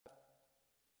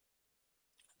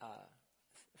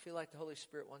feel like the Holy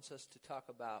Spirit wants us to talk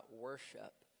about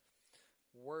worship.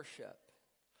 Worship.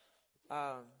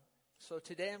 So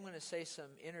today I'm going to say some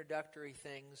introductory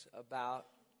things about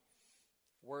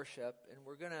worship, and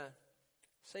we're going to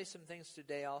say some things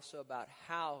today also about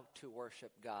how to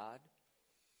worship God.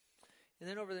 And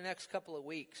then over the next couple of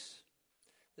weeks,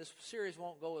 this series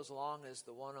won't go as long as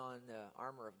the one on the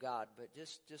armor of God, but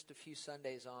just a few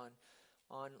Sundays on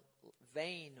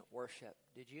vain worship.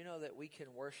 Did you know that we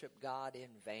can worship God in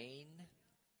vain?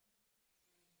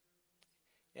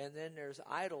 And then there's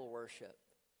idol worship.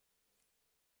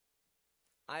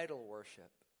 Idol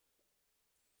worship.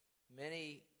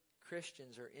 Many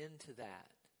Christians are into that.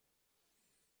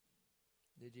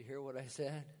 Did you hear what I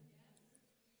said?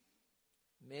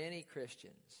 Many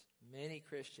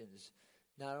Christians,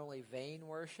 not only vain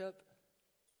worship,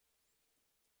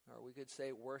 or we could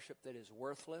say worship that is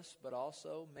worthless, but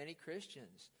also many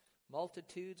Christians,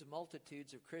 multitudes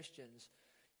of Christians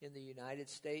in the United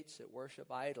States that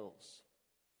worship idols.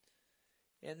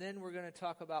 And then we're going to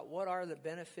talk about what are the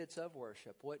benefits of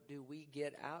worship. What do we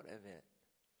get out of it?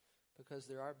 Because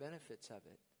there are benefits of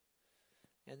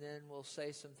it. And then we'll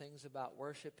say some things about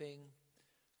worshiping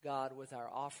God with our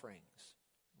offerings.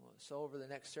 So over the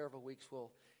next several weeks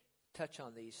we'll touch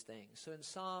on these things. So in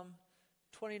Psalm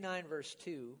 29 verse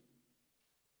 2,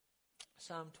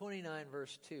 Psalm 29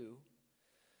 verse 2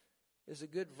 is a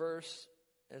good verse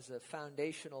as a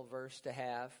foundational verse to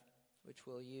have, which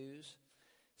we'll use.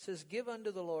 It says, "Give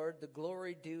unto the Lord the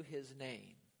glory due his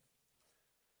name."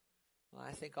 Well,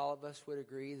 I think all of us would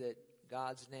agree that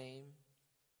God's name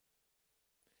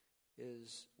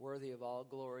is worthy of all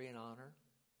glory and honor.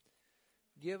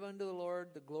 Give unto the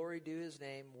Lord the glory due his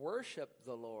name. Worship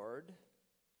the Lord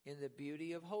in the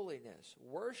beauty of holiness.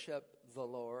 Worship the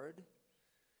Lord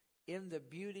in the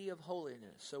beauty of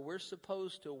holiness. So we're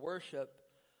supposed to worship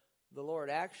the Lord.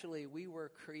 Actually, we were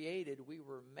created, we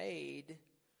were made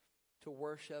to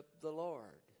worship the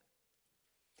Lord.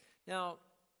 Now,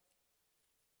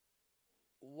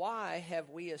 why have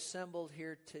we assembled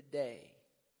here today?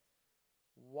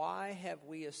 Why have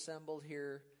we assembled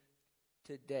here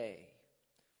today?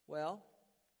 Well,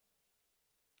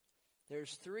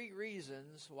 there's 3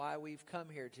 reasons why we've come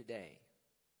here today.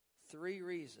 3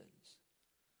 reasons.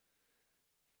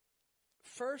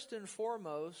 First and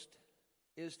foremost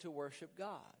is to worship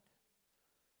God.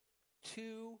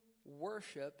 To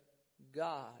worship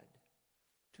God.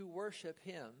 To worship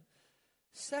Him.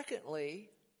 Secondly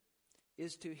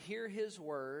is to hear His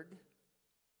word.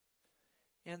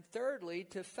 And thirdly,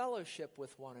 to fellowship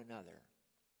with one another.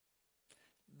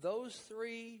 Those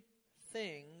 3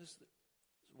 things is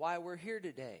why we're here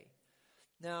today.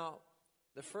 Now,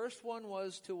 the first one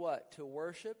was to what? To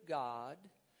worship God.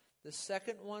 The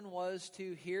second one was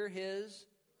to hear His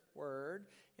word.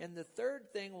 And the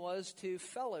third thing was to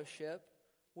fellowship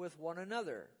with one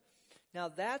another. Now,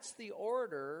 that's the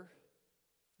order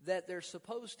that they're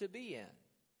supposed to be in.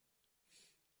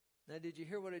 Now, did you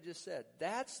hear what I just said?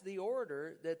 That's the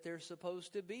order that they're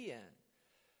supposed to be in.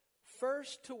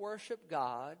 First, to worship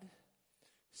God.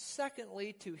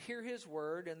 Secondly, to hear His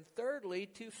word. And thirdly,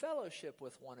 to fellowship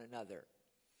with one another.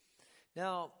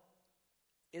 Now,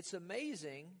 it's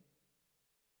amazing,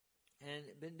 and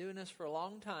been doing this for a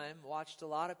long time, watched a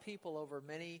lot of people over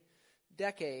many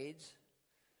decades,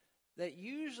 that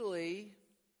usually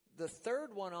the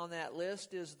third one on that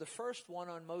list is the first one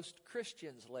on most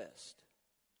Christians' list.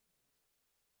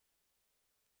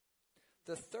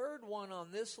 The third one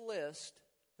on this list,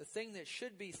 the thing that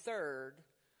should be third,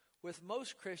 with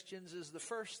most Christians is the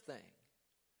first thing.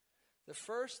 The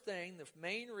first thing, the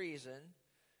main reason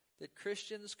that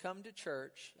Christians come to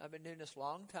church, I've been doing this a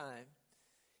long time,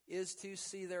 is to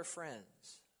see their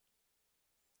friends.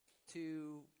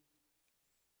 To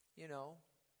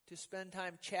spend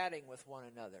time chatting with one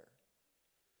another.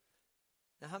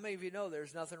 Now, how many of you know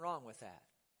there's nothing wrong with that?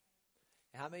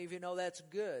 How many of you know that's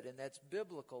good and that's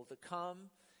biblical, to come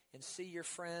and see your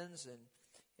friends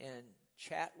and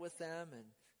chat with them and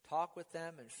talk with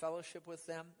them and fellowship with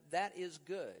them? That is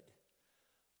good.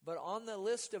 But on the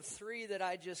list of 3 that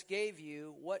I just gave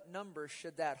you, what number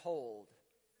should that hold?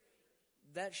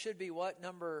 That should be what?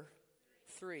 Number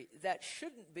 3. That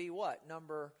shouldn't be what?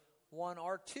 Number 1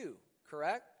 or 2,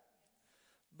 correct?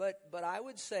 But I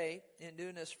would say, in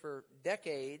doing this for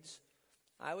decades,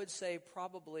 I would say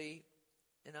probably,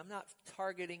 and I'm not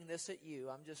targeting this at you,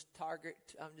 I'm just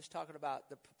talking about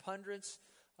the preponderance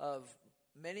of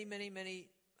many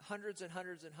hundreds and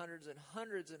hundreds and hundreds and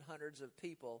hundreds and hundreds of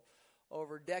people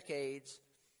over decades.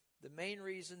 The main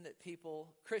reason that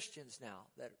people, Christians now,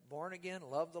 that are born again,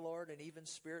 love the Lord, and even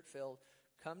Spirit-filled,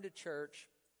 come to church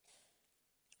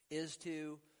is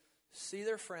to see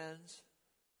their friends,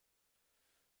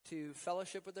 to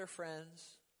fellowship with their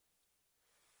friends,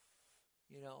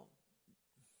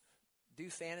 do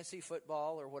fantasy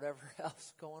football or whatever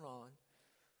else going on.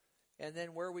 And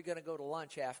then where are we going to go to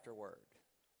lunch afterward?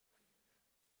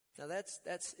 Now that's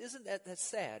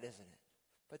sad, isn't it?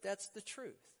 But that's the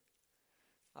truth.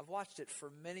 I've watched it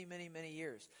for many, many, many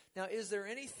years. Now, is there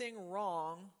anything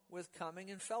wrong with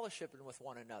coming and fellowshipping with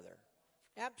one another?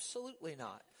 Absolutely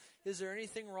not. Is there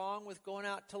anything wrong with going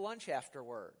out to lunch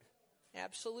afterward?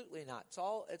 Absolutely not.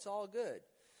 It's all good.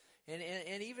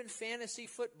 And even fantasy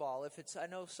football, I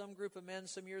know some group of men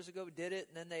some years ago did it,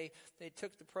 and then they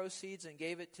took the proceeds and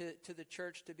gave it to the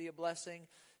church to be a blessing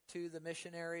to the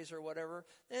missionaries or whatever.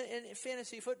 And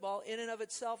fantasy football, in and of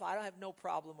itself, I don't have no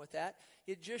problem with that.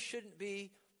 It just shouldn't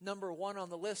be number one on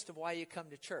the list of why you come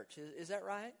to church. Is that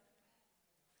right?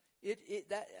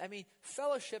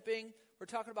 Fellowshipping, we're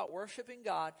talking about worshiping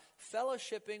God.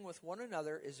 Fellowshipping with one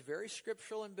another is very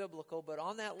scriptural and biblical, but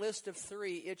on that list of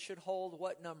 3, it should hold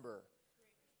what number?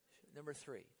 3. Number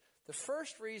 3. The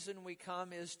first reason we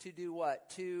come is to do what?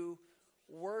 To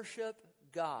worship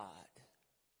God.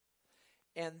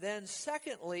 And then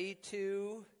secondly,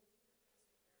 to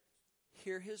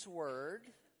hear His word.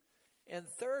 And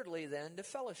thirdly, then, to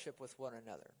fellowship with one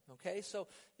another. Okay, so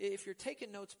if you're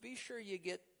taking notes, be sure you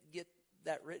get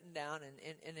that written down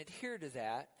and adhere to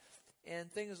that,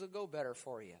 and things will go better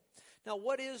for you. Now,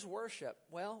 what is worship?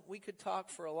 Well, we could talk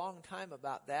for a long time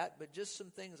about that, but just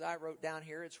some things I wrote down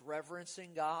here. It's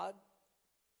reverencing God,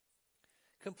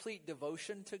 complete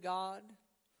devotion to God,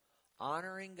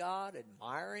 honoring God,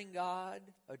 admiring God,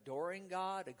 adoring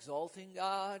God, exalting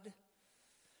God,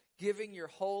 giving your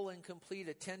whole and complete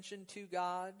attention to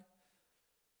God,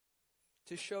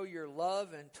 to show your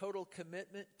love and total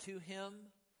commitment to Him.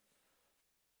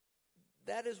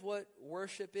 That is what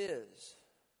worship is.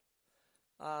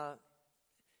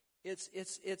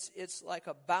 It's like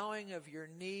a bowing of your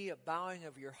knee, a bowing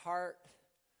of your heart,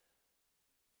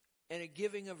 and a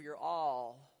giving of your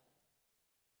all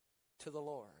to the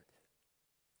Lord.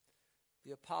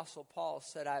 The Apostle Paul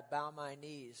said, I bow my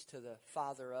knees to the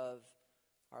Father of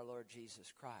our Lord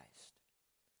Jesus Christ.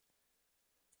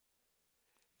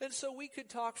 And so we could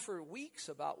talk for weeks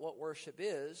about what worship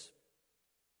is,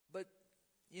 but,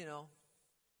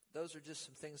 those are just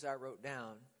some things I wrote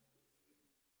down.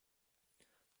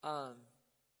 Now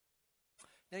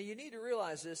you need to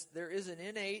realize this, there is an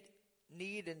innate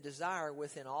need and desire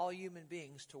within all human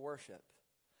beings to worship.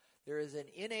 There is an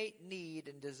innate need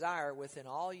and desire within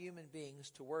all human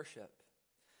beings to worship.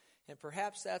 And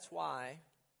perhaps that's why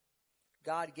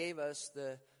God gave us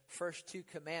the first 2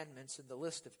 commandments in the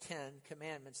list of 10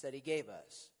 commandments that He gave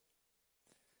us.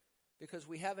 Because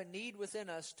we have a need within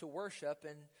us to worship.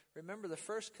 And remember the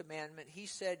first commandment, He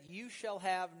said, you shall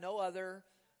have no other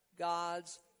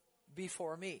gods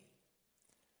before me.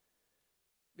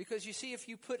 Because you see, if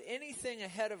you put anything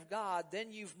ahead of God,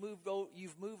 then you've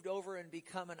moved over and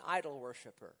become an idol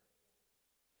worshiper.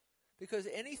 Because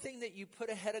anything that you put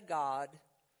ahead of God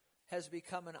has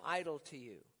become an idol to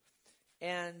you.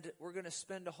 And we're going to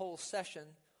spend a whole session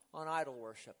on idol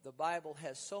worship. The Bible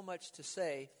has so much to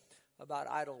say about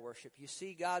idol worship. You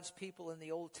see God's people in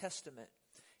the Old Testament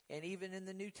and even in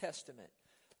the New Testament.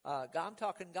 I'm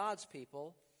talking God's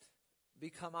people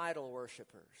become idol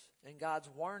worshipers. And God's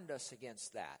warned us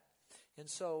against that. And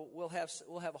so we'll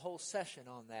have a whole session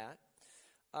on that.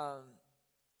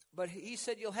 But He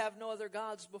said, you'll have no other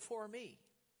gods before me.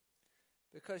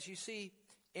 Because you see,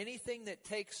 anything that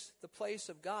takes the place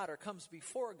of God or comes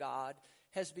before God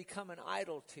has become an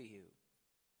idol to you.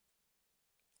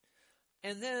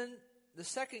 And then the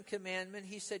second commandment,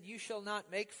 He said, you shall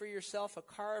not make for yourself a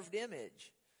carved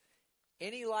image,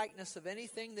 any likeness of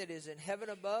anything that is in heaven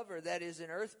above, or that is in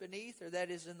earth beneath, or that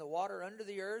is in the water under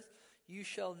the earth. You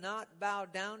shall not bow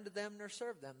down to them nor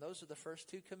serve them. Those are the first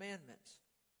 2 commandments.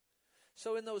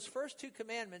 So in those first 2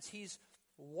 commandments, He's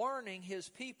warning His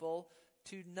people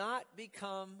to not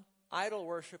become idol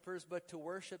worshipers, but to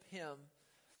worship Him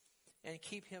and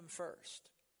keep Him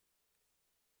first.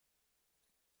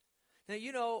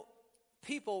 Now,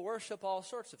 people worship all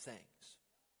sorts of things.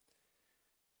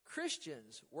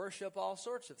 Christians worship all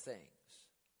sorts of things.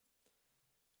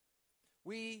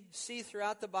 We see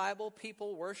throughout the Bible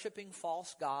people worshiping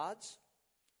false gods.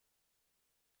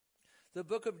 The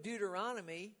book of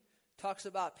Deuteronomy talks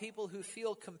about people who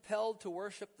feel compelled to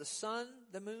worship the sun,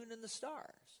 the moon, and the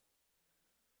stars.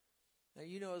 Now,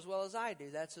 you know as well as I do,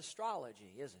 that's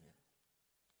astrology, isn't it?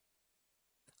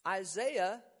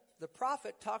 Isaiah, the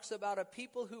prophet, talks about a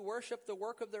people who worship the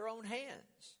work of their own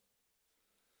hands.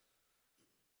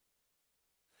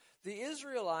 The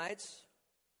Israelites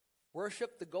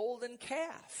worshiped the golden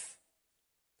calf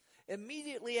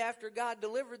immediately after God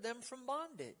delivered them from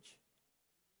bondage.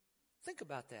 Think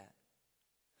about that.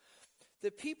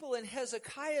 The people in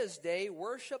Hezekiah's day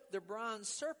worshiped the bronze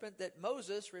serpent that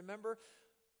Moses, remember,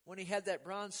 when he had that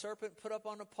bronze serpent put up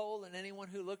on a pole and anyone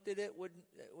who looked at it would,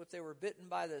 if they were bitten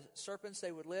by the serpents,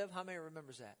 they would live. How many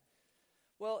remembers that?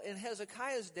 Well, in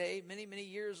Hezekiah's day, many, many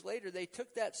years later, they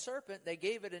took that serpent, they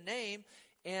gave it a name,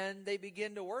 and they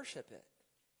began to worship it.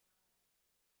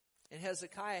 And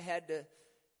Hezekiah had to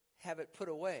have it put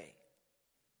away.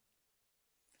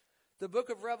 The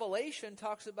book of Revelation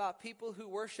talks about people who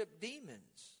worship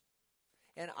demons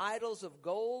and idols of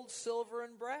gold, silver,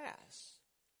 and brass.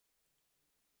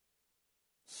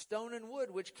 Stone and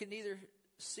wood, which can neither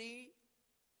see,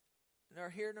 nor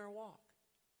hear, nor walk.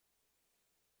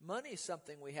 Money is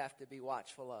something we have to be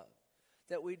watchful of.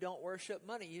 That we don't worship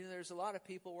money. You know, there's a lot of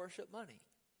people worship money.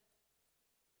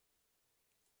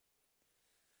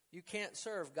 You can't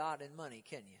serve God in money,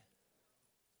 can you?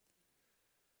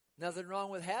 Nothing wrong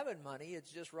with having money.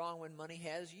 It's just wrong when money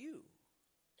has you.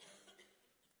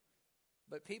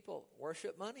 But people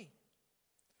worship money.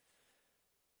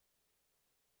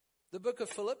 The book of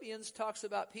Philippians talks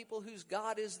about people whose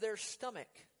God is their stomach.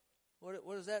 What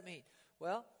does that mean?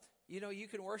 Well, you know, you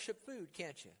can worship food,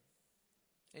 can't you?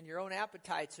 And your own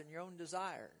appetites and your own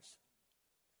desires.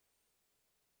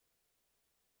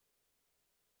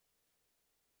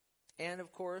 And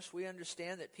of course, we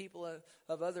understand that people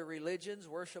of other religions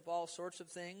worship all sorts of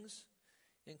things,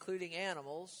 including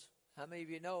animals. How many of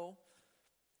you know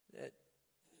that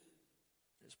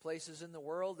there's places in the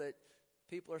world that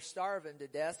people are starving to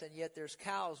death, and yet there's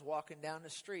cows walking down the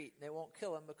street, and they won't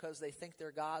kill them because they think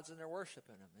they're gods and they're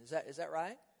worshiping them. Is that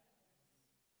right?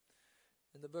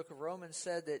 And the book of Romans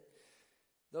said that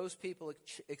those people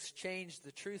exchanged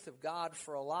the truth of God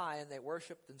for a lie, and they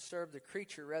worshiped and served the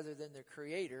creature rather than the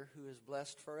Creator, who is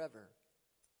blessed forever.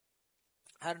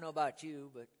 I don't know about you,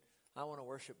 but I want to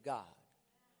worship God.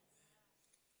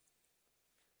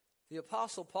 The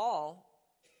Apostle Paul,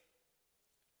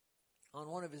 on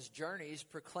one of his journeys,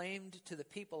 proclaimed to the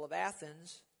people of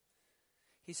Athens,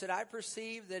 he said, I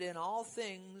perceive that in all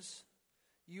things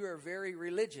you are very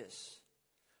religious.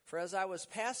 For as I was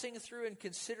passing through and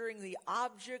considering the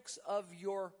objects of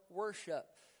your worship,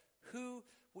 you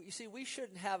see, we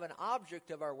shouldn't have an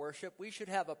object of our worship. We should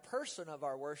have a person of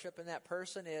our worship, and that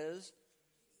person is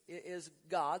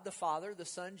God, the Father, the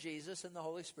Son, Jesus, and the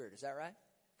Holy Spirit. Is that right?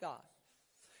 God.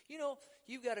 You know,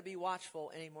 you've got to be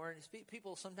watchful anymore. And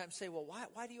people sometimes say, well,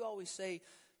 why do you always say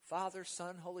Father,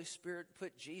 Son, Holy Spirit,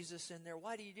 put Jesus in there?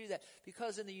 Why do you do that?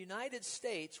 Because in the United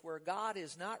States, where God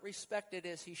is not respected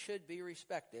as he should be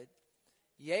respected,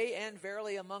 yea, and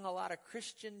verily among a lot of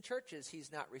Christian churches,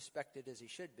 he's not respected as he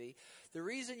should be. The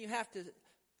reason you have to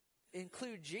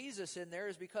include Jesus in there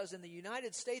is because in the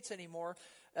United States anymore,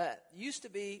 used to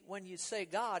be when you say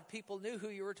God, people knew who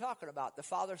you were talking about, the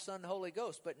Father, Son, Holy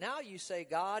Ghost. But now you say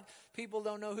God, people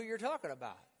don't know who you're talking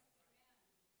about.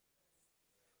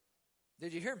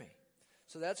 Did you hear me?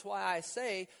 So that's why I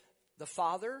say the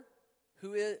Father,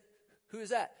 who is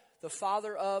that? The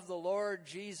Father of the Lord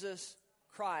Jesus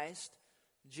Christ.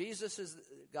 Jesus is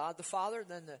God the Father,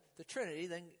 then the Trinity,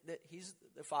 then he's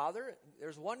the Father.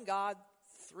 There's one God,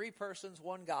 three persons,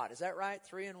 one God. Is that right?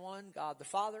 3 in 1. God the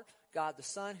Father, God the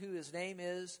Son, who his name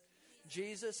is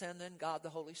Jesus, and then God the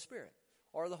Holy Spirit,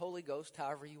 or the Holy Ghost,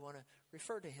 however you want to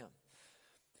refer to him.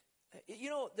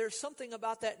 You know, there's something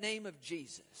about that name of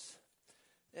Jesus.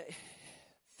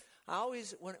 I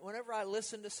always, whenever I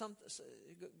listen to something,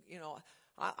 you know,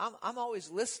 I'm always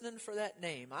listening for that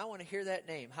name. I want to hear that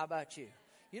name. How about you?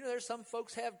 You know, there's some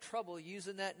folks have trouble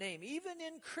using that name, even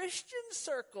in Christian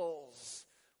circles.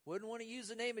 Wouldn't want to use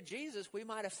the name of Jesus. We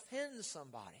might offend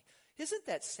somebody. Isn't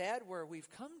that sad where we've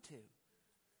come to?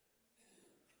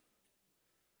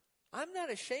 I'm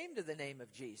not ashamed of the name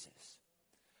of Jesus.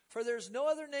 For there's no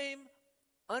other name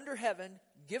under heaven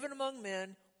given among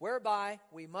men whereby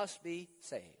we must be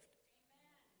saved.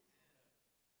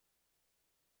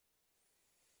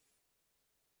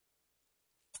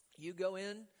 You go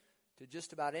in to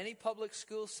just about any public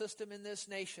school system in this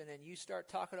nation and you start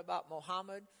talking about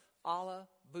Muhammad, Allah,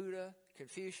 Buddha,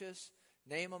 Confucius,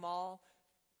 name them all,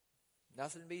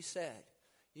 nothing to be said.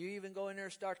 You even go in there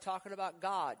and start talking about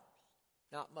God,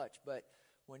 not much. But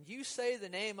when you say the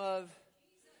name of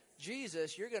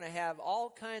Jesus, you're going to have all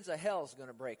kinds of hell's going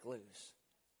to break loose.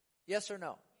 Yes or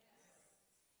no?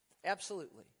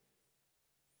 Absolutely.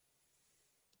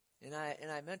 And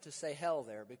I meant to say hell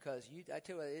there because I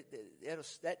tell you,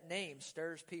 that name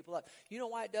stirs people up. You know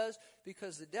why it does?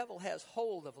 Because the devil has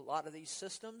hold of a lot of these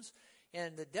systems,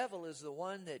 And the devil is the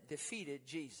one that defeated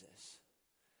Jesus.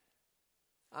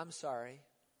 I'm sorry.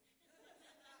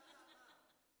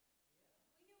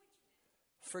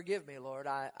 Forgive me, Lord.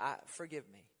 Forgive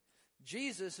me.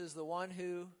 Jesus is the one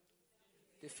who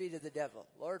defeated the devil.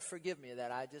 Lord, forgive me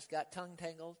that I just got tongue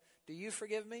tangled. Do you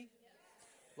forgive me?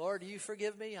 Lord, do you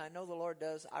forgive me? I know the Lord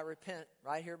does. I repent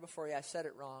right here before you. I said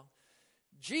it wrong.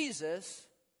 Jesus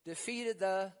defeated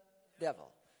the devil.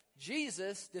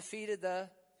 Jesus defeated the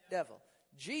devil.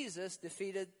 Jesus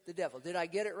defeated the devil. Did I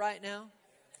get it right now?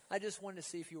 I just wanted to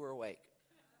see if you were awake.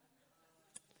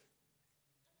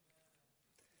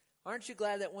 Aren't you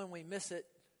glad that when we miss it,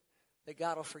 that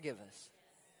God will forgive us?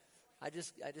 I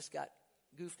just got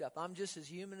goofed up. I'm just as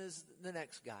human as the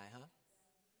next guy, huh?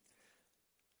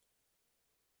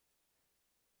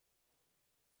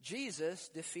 Jesus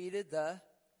defeated the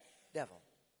devil.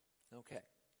 Okay.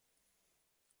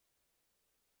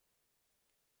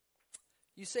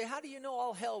 You say, how do you know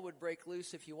all hell would break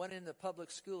loose if you went into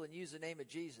public school and used the name of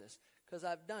Jesus? Because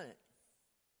I've done it.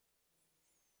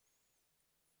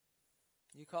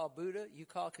 You call Buddha, you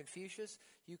call Confucius,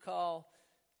 you call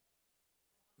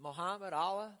Muhammad,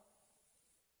 Allah,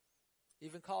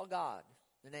 even call God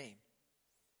the name.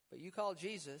 But you call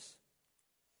Jesus,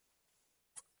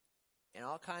 and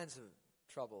all kinds of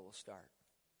trouble will start.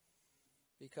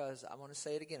 Because, I want to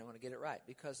say it again, I want to get it right.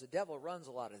 Because the devil runs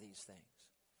a lot of these things.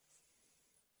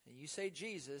 And you say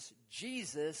Jesus,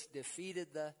 Jesus defeated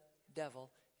the devil,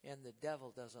 and the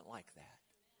devil doesn't like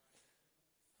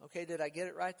that. Okay, did I get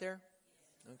it right there?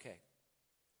 Okay.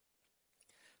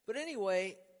 But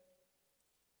anyway,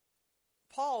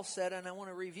 Paul said, and I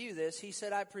want to review this, he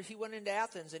said, he went into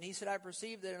Athens, and he said, I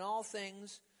perceive that in all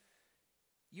things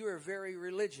you are very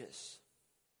religious.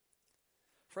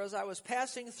 For as I was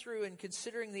passing through and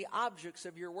considering the objects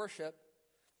of your worship,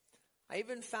 I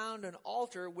even found an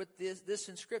altar with this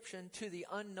inscription, to the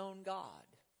unknown God.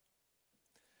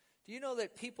 Do you know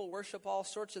that people worship all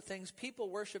sorts of things? People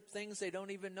worship things they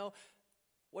don't even know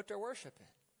what they're worshiping.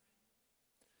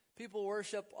 People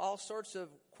worship all sorts of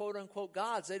quote-unquote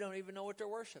gods. They don't even know what they're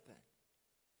worshiping.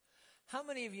 How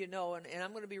many of you know, and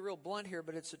I'm going to be real blunt here,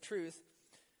 but it's the truth,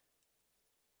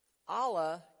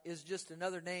 Allah is just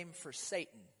another name for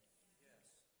Satan.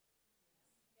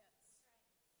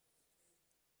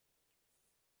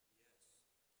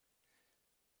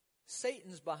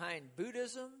 Satan's behind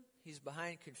Buddhism. He's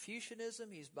behind Confucianism.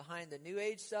 He's behind the New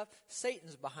Age stuff.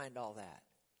 Satan's behind all that.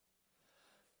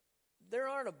 There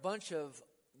aren't a bunch of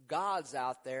gods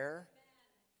out there.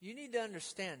 You need to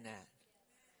understand that.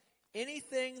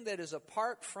 Anything that is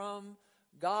apart from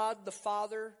God the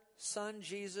Father, Son,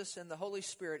 Jesus, and the Holy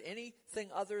Spirit, anything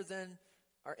other than,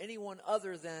 or anyone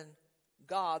other than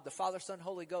God, the Father, Son,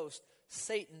 Holy Ghost,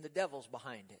 Satan, the devil's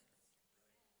behind it.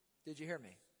 Did you hear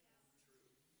me?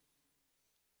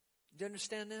 Do you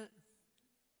understand that?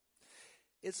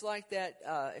 It's like that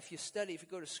if you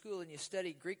go to school and you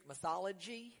study Greek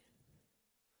mythology,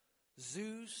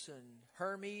 Zeus and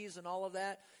Hermes and all of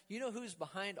that, you know who's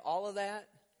behind all of that?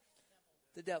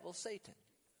 The devil, Satan.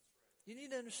 You need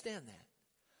to understand that.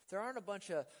 There aren't a bunch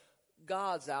of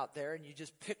gods out there and you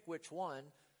just pick which one.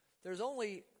 There's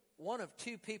only one of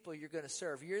two people you're going to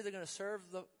serve. You're either going to serve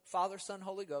the Father, Son,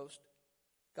 Holy Ghost,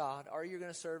 God, or you're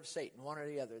going to serve Satan, one or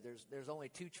the other. There's only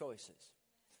two choices.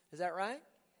 Is that right?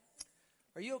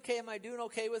 Are you okay? Am I doing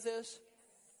okay with this?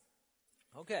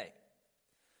 Okay.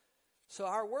 So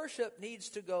our worship needs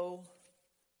to go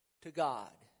to God.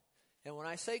 And when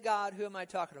I say God, who am I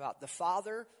talking about? The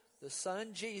Father, the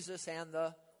Son, Jesus, and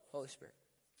the Holy Spirit.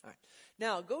 All right.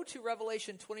 Now, go to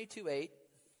Revelation 22:8,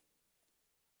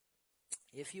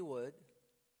 if you would.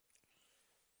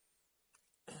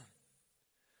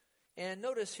 And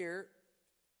notice here,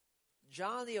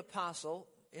 John the Apostle,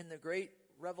 in the great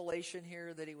revelation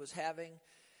here that he was having,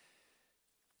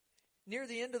 near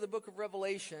the end of the book of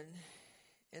Revelation,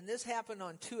 and this happened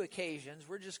on two occasions.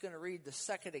 We're just going to read the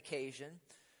second occasion,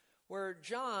 where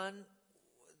John,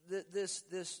 I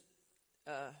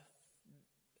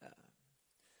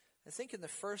think in the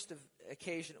first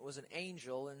occasion it was an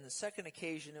angel, and the second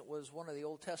occasion it was one of the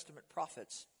Old Testament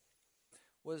prophets,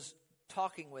 was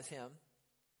talking with him.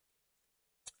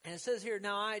 And it says here,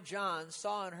 now I, John,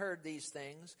 saw and heard these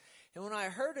things. And when I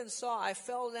heard and saw, I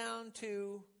fell down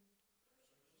to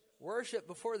worship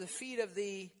before the feet of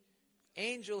the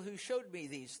angel who showed me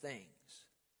these things.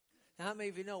 Now, how many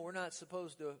of you know we're not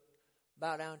supposed to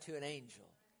bow down to an angel?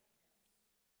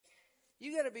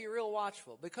 You got to be real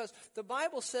watchful, because the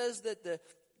Bible says that the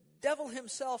devil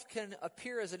himself can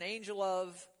appear as an angel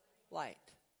of light.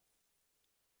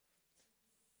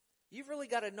 You've really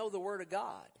got to know the Word of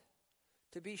God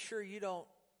to be sure you don't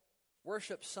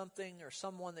worship something or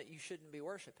someone that you shouldn't be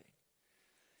worshiping.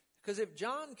 Because if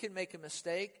John can make a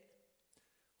mistake,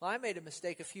 well, I made a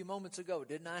mistake a few moments ago,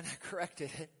 didn't I? And I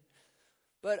corrected it.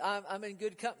 But I'm in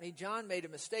good company. John made a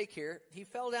mistake here. He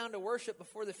fell down to worship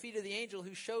before the feet of the angel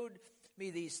who showed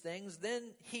me these things.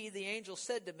 Then he, the angel,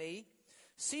 said to me,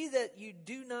 "See that you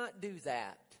do not do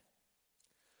that.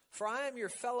 For I am your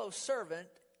fellow servant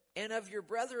and of your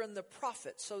brethren the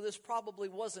prophets." So this probably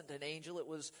wasn't an angel. It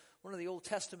was one of the Old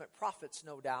Testament prophets,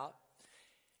 no doubt.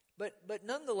 But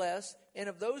nonetheless, and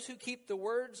of those who keep the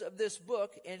words of this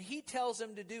book, and he tells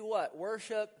them to do what?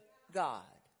 Worship God.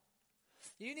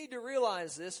 You need to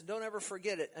realize this, and don't ever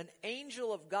forget it. An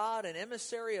angel of God, an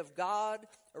emissary of God,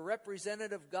 a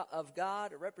representative of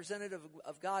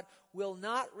God, will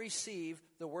not receive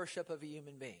the worship of a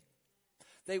human being.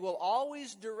 They will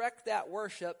always direct that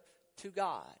worship to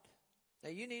God. Now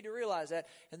you need to realize that,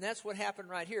 and that's what happened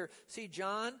right here. See,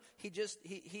 John,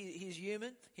 he's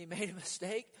human. He made a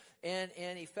mistake, and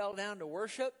he fell down to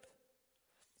worship,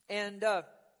 and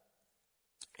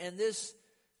this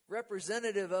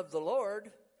representative of the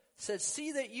Lord said,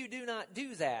 "See that you do not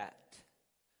do that."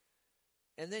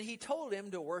 And then he told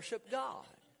him to worship God.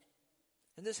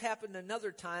 And this happened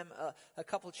another time, a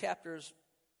couple chapters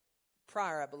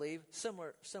prior, I believe,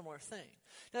 similar thing.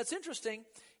 Now it's interesting,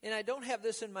 and I don't have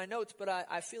this in my notes, but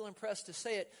I feel impressed to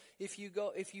say it. If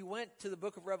you went to the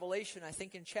book of Revelation, I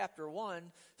think in chapter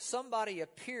 1, somebody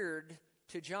appeared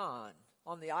to John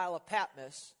on the Isle of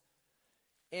Patmos,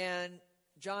 and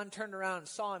John turned around and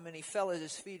saw him, and he fell at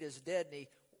his feet as dead, and he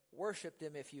worshiped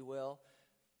him, if you will.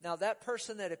 Now that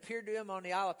person that appeared to him on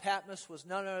the Isle of Patmos was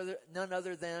none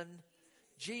other than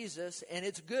Jesus, and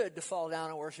it's good to fall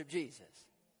down and worship Jesus,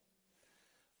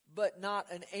 but not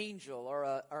an angel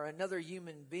or another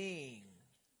human being.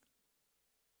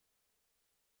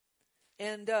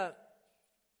 And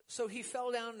so he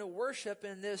fell down to worship,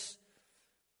 and this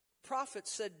prophet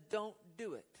said, "Don't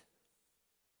do it."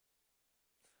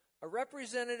 A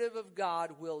representative of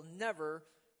God will never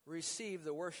receive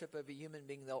the worship of a human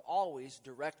being. They'll always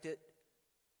direct it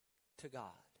to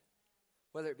God.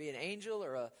 Whether it be an angel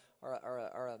or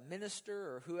a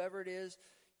minister or whoever it is,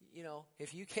 you know,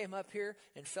 if you came up here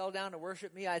and fell down to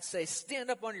worship me, I'd say, stand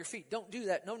up on your feet. Don't do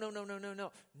that. No.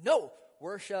 No,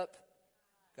 worship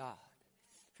God.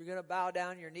 If you're going to bow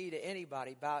down your knee to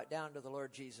anybody, bow it down to the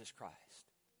Lord Jesus Christ.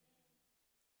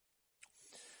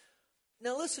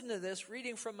 Now listen to this,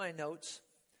 reading from my notes.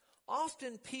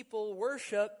 Often people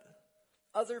worship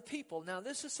other people. Now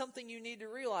this is something you need to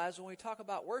realize when we talk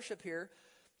about worship here.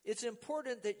 It's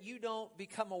important that you don't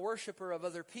become a worshiper of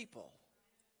other people.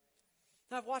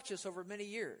 Now I've watched this over many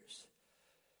years.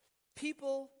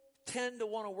 People tend to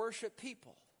want to worship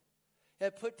people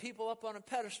and put people up on a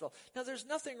pedestal. Now there's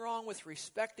nothing wrong with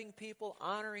respecting people,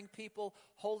 honoring people,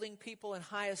 holding people in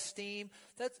high esteem.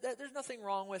 There's nothing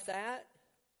wrong with that.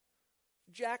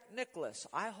 Jack Nicklaus,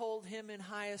 I hold him in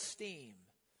high esteem.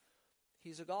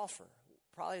 He's a golfer,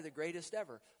 probably the greatest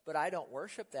ever, but I don't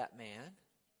worship that man.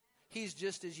 He's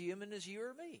just as human as you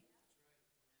or me.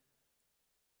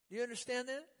 Do you understand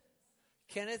that?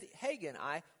 Kenneth Hagin,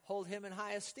 I hold him in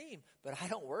high esteem, but I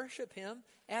don't worship him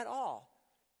at all.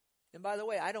 And by the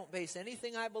way, I don't base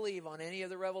anything I believe on any of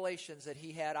the revelations that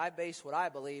he had. I base what I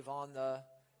believe on the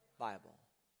Bible,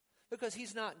 because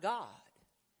he's not God.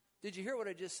 Did you hear what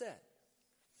I just said?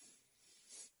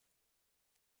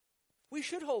 We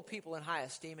should hold people in high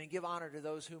esteem and give honor to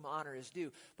those whom honor is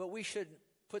due, but we shouldn't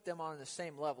put them on the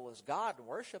same level as God and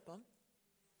worship them.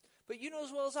 But you know as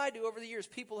well as I do, over the years,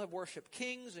 people have worshiped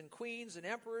kings and queens and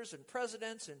emperors and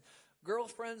presidents and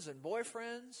girlfriends and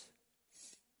boyfriends.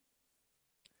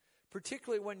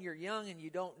 Particularly when you're young and you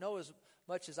don't know as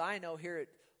much as I know here at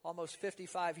almost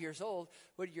 55 years old.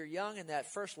 When you're young and that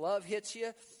first love hits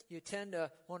you, you tend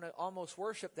to want to almost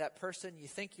worship that person you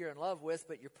think you're in love with,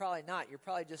 but you're probably not. You're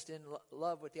probably just in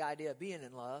love with the idea of being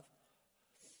in love.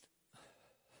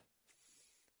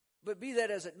 But be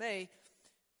that as it may,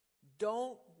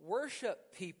 don't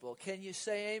worship people. Can you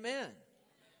say amen?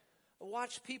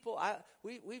 Watch people.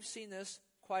 We've seen this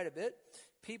quite a bit.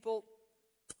 People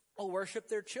will worship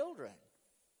their children.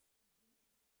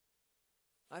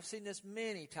 I've seen this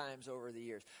many times over the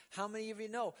years. How many of you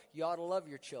know you ought to love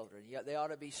your children? They ought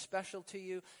to be special to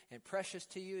you and precious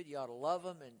to you. You ought to love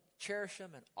them and cherish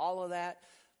them and all of that.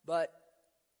 But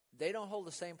they don't hold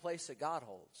the same place that God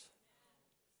holds.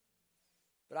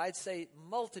 But I'd say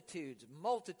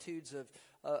multitudes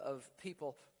of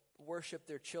people worship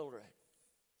their children.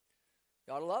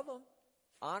 You ought to love them,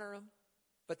 honor them,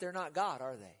 but they're not God,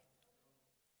 are they?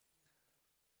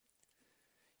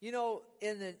 You know,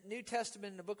 in the New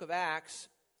Testament, in the book of Acts,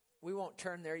 we won't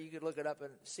turn there. You could look it up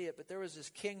and see it. But there was this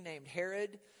king named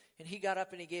Herod, and he got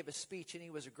up and he gave a speech, and he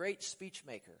was a great speech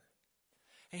maker.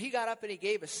 And he got up and he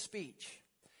gave a speech.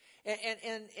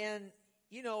 And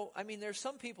you know, I mean, there's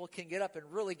some people can get up and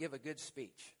really give a good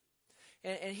speech.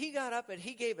 And he got up and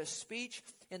he gave a speech,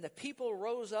 and the people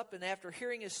rose up, and after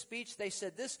hearing his speech, they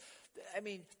said this, I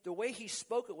mean, the way he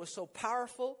spoke, it was so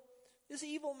powerful. This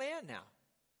evil man now,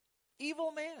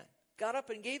 evil man, got up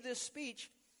and gave this speech,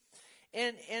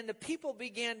 and the people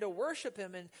began to worship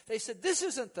him, and they said, this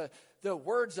isn't the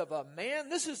words of a man,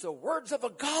 this is the words of a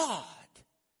God.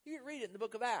 You can read it in the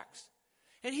book of Acts.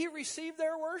 And he received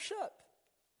their worship.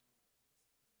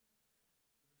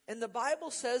 And the Bible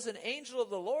says an angel of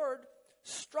the Lord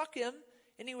struck him,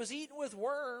 and he was eaten with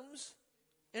worms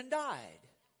and died.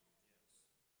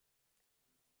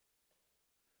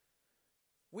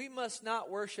 We must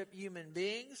not worship human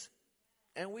beings,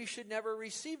 and we should never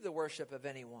receive the worship of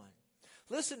anyone.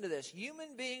 Listen to this.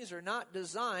 Human beings are not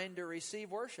designed to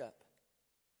receive worship.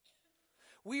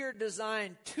 We are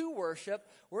designed to worship.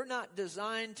 We're not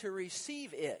designed to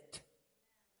receive it.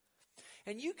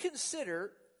 And you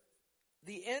consider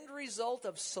the end result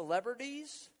of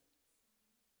celebrities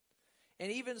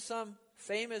and even some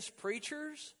famous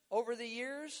preachers over the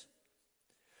years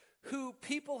who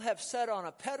people have set on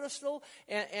a pedestal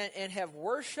and have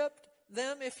worshiped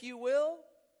them, if you will.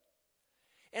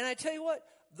 And I tell you what,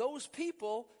 those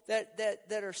people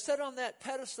that are set on that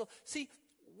pedestal, see,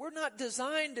 we're not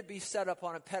designed to be set up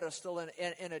on a pedestal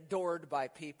and adored by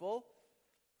people.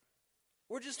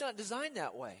 We're just not designed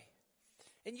that way.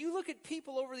 And you look at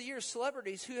people over the years,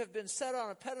 celebrities who have been set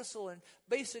on a pedestal and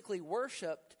basically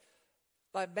worshipped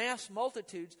by mass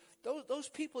multitudes, those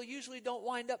people usually don't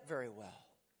wind up very well.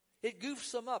 It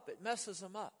goofs them up. It messes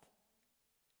them up.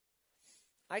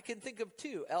 I can think of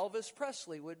two. Elvis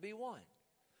Presley would be one.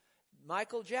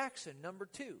 Michael Jackson, number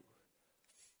two.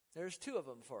 There's two of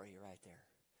them for you right there.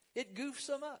 It goofs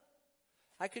them up.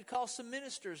 I could call some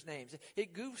ministers' names.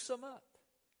 It goofs them up.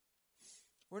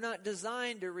 We're not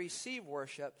designed to receive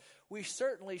worship. We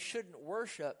certainly shouldn't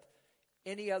worship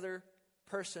any other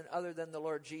person other than the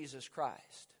Lord Jesus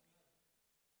Christ.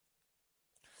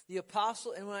 The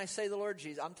apostle, and when I say the Lord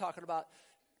Jesus, I'm talking about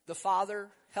the Father,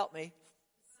 help me,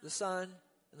 the Son,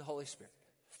 and the Holy Spirit.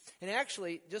 And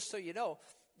actually, just so you know,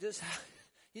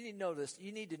 you need to know this.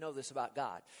 You need to know this about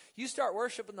God. You start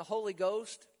worshiping the Holy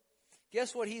Ghost,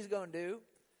 guess what he's going to do?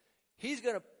 He's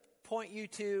going to point you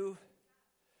to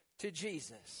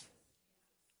Jesus.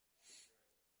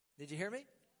 Did you hear me?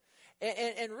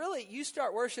 And really, you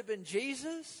start worshiping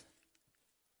Jesus,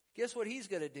 guess what he's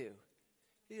going to do?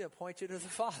 He's going to point you to the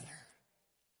Father.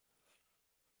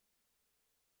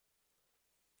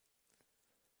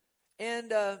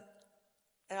 And I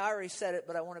already said it,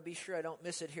 but I want to be sure I don't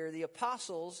miss it here. The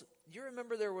apostles, do you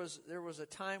remember there was a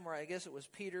time where I guess it was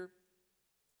Peter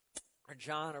or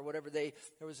John or whatever, they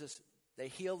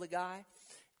healed the guy,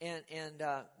 and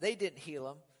they didn't heal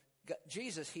him.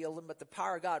 Jesus healed him, but the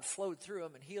power of God flowed through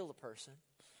him and healed the person.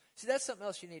 See, that's something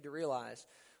else you need to realize.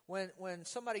 When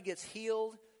somebody gets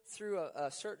healed through a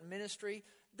certain ministry,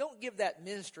 don't give that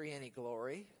ministry any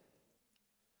glory.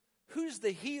 Who's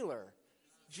the healer?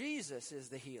 Jesus is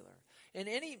the healer. And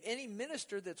any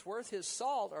minister that's worth his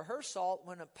salt or her salt,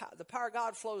 when the power of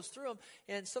God flows through them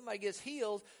and somebody gets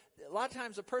healed, a lot of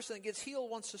times the person that gets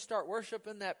healed wants to start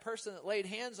worshiping that person that laid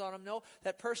hands on him. No,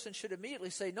 that person should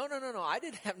immediately say, no, I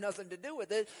didn't have nothing to do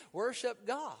with it. Worship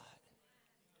God.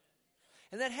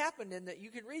 And that happened in that you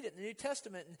can read it in the New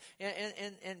Testament,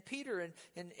 and Peter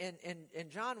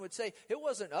and John would say, it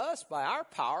wasn't us by our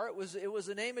power, it was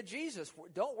the name of Jesus.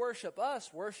 Don't worship us,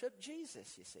 worship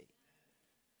Jesus, you see.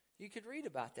 You could read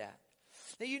about that.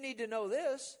 Now you need to know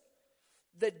this.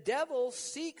 The devil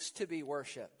seeks to be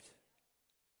worshiped.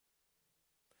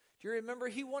 Do you remember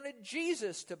he wanted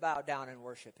Jesus to bow down and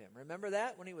worship him? Remember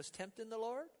that when he was tempting the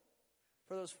Lord?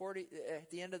 For those 40, at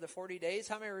the end of the 40 days?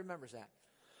 How many remembers that?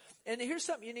 And here's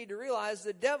something you need to realize.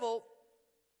 The devil,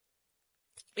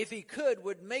 if he could,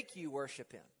 would make you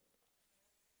worship him.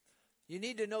 You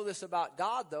need to know this about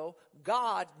God, though.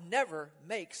 God never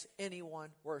makes anyone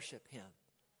worship him.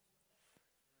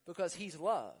 Because he's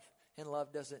love, and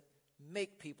love doesn't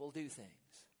make people do things.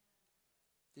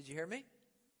 Did you hear me?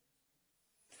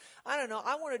 I don't know.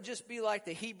 I want to just be like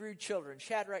the Hebrew children,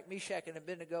 Shadrach, Meshach, and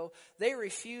Abednego. They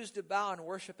refused to bow and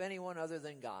worship anyone other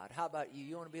than God. How about you?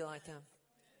 You want to be like them?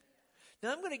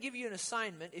 Now, I'm going to give you an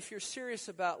assignment. If you're serious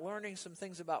about learning some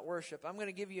things about worship, I'm going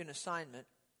to give you an assignment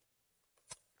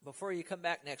before you come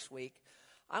back next week.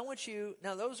 I want you,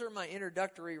 now those are my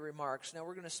introductory remarks. Now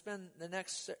we're going to spend the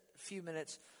next few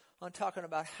minutes on talking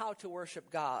about how to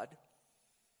worship God.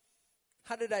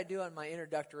 How did I do on my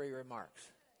introductory remarks?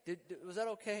 Was that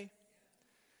okay?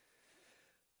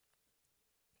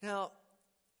 Now,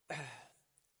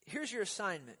 here's your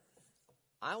assignment.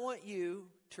 I want you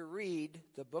to read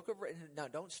the book of... Now,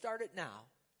 don't start it now.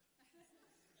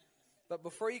 But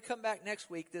before you come back next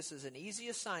week, this is an easy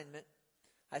assignment.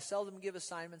 I seldom give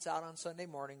assignments out on Sunday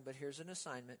morning, but here's an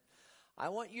assignment. I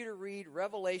want you to read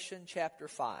Revelation chapter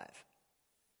 5.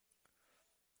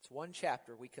 It's one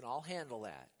chapter. We can all handle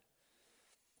that.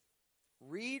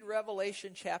 Read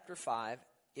Revelation chapter 5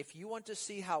 if you want to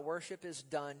see how worship is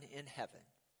done in heaven.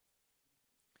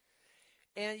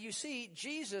 And you see,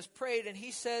 Jesus prayed and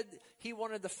he said he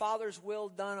wanted the Father's will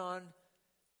done on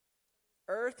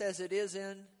earth as it is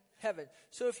in heaven.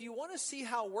 So if you want to see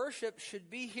how worship should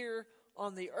be here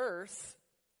on the earth,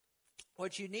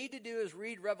 what you need to do is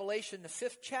read Revelation, the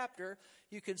 5th chapter.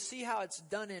 You can see how it's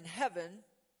done in heaven,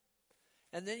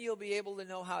 and then you'll be able to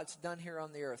know how it's done here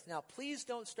on the earth. Now, please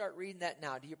don't start reading that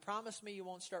now. Do you promise me you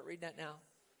won't start reading that now?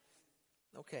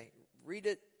 Okay, read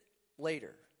it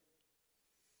later.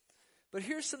 But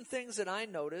here's some things that I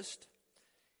noticed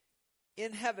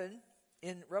in heaven,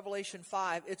 in Revelation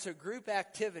 5. It's a group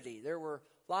activity. There were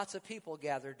lots of people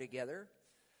gathered together.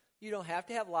 You don't have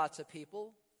to have lots of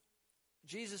people.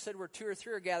 Jesus said, where 2 or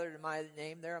 3 are gathered in my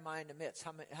name, there am I in the midst.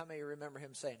 How many remember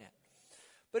him saying that?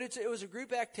 But it was a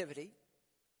group activity.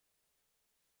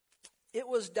 It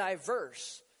was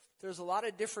diverse. There's a lot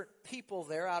of different people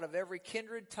there out of every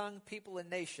kindred, tongue, people, and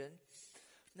nation.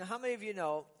 Now, how many of you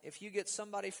know if you get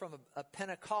somebody from a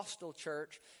Pentecostal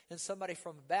church and somebody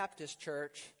from a Baptist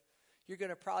church, you're going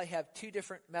to probably have 2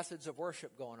 different methods of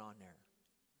worship going on there?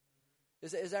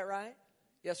 Is that right?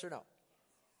 Yes or no?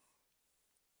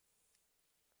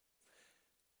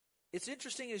 It's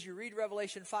interesting as you read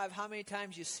Revelation 5 how many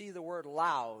times you see the word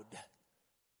loud.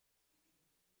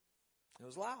 It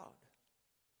was loud.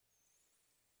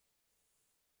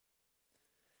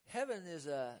 Heaven is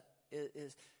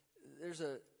there's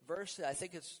a verse, I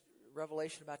think it's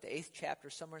Revelation about the 8th chapter,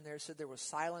 somewhere in there, it said there was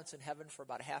silence in heaven for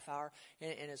about a half hour.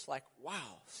 And it's like,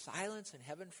 wow, silence in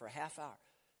heaven for a half hour.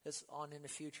 This on in the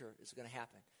future is going to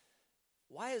happen.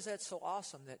 Why is that so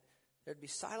awesome that there'd be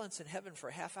silence in heaven for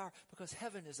a half hour? Because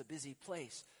heaven is a busy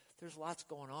place. There's lots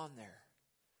going on there.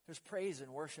 There's praise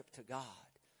and worship to God.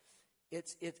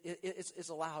 It's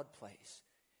a loud place.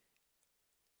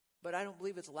 But I don't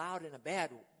believe it's loud in a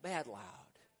bad loud.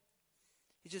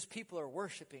 It's just people are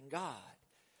worshiping God.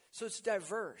 So it's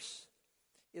diverse.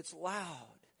 It's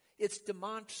loud. It's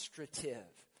demonstrative.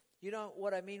 You know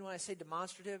what I mean when I say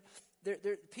demonstrative?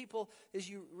 There, people, as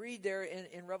you read there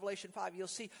in Revelation 5, you'll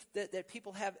see that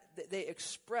people they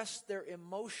express their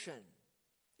emotion.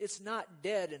 It's not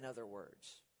dead, in other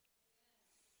words.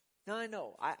 Now, I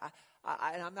know,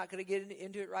 I'm not going to get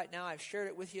into it right now. I've shared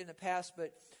it with you in the past,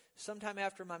 but sometime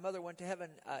after my mother went to heaven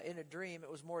in a dream,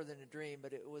 it was more than a dream,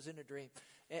 but it was in a dream.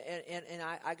 And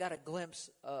I got a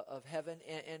glimpse of heaven,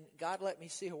 and God let me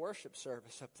see a worship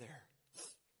service up there.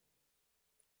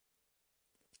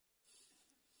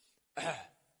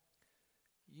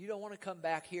 You don't want to come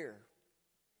back here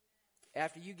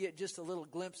after you get just a little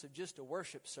glimpse of just a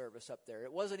worship service up there.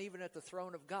 It wasn't even at the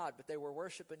throne of God, but they were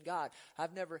worshiping God.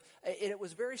 It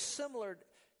was very similar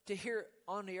to here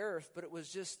on the earth, but it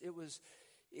was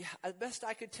the best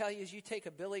I could tell you is you take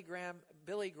a Billy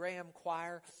Graham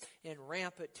choir and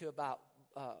ramp it to about,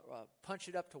 punch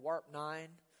it up to warp 9.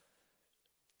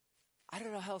 I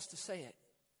don't know how else to say it.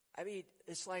 I mean,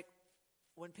 it's like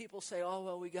when people say, oh,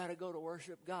 well, we got to go to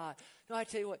worship God. No, I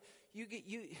tell you what, you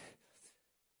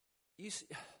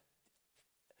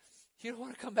don't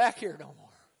want to come back here no more.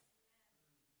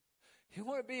 You don't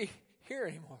want to be here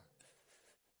anymore.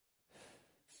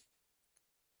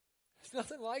 There's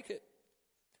nothing like it.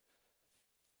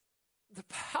 The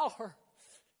power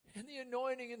and the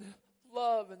anointing and the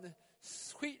love and the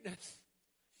sweetness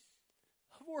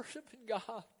of worshiping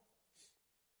God.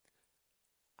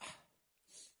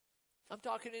 I'm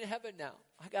talking in heaven now.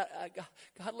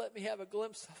 God let me have a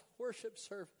glimpse of worship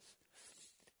service.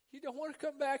 You don't want to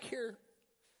come back here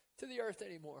to the earth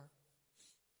anymore.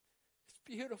 It's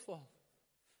beautiful.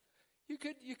 You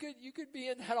could be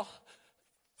in that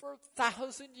for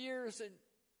 1,000 years and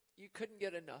you couldn't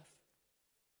get enough.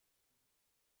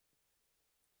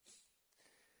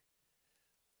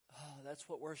 Oh, that's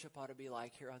what worship ought to be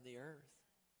like here on the earth.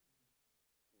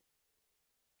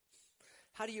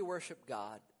 How do you worship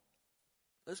God?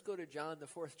 Let's go to John, the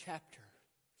 4th chapter.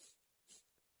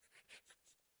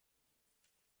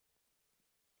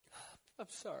 I'm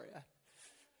sorry.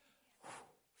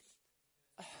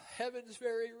 Heaven's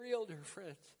very real, dear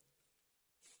friends.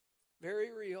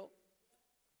 Very real.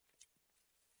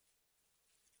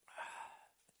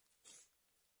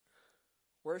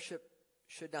 Worship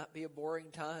should not be a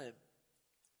boring time.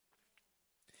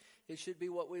 It should be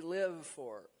what we live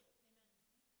for.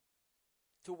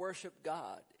 To worship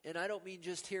God. And I don't mean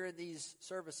just here in these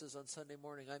services on Sunday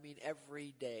morning. I mean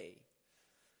every day.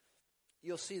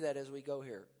 You'll see that as we go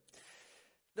here.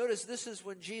 Notice this is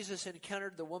when Jesus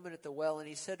encountered the woman at the well, and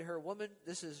he said to her, "Woman,"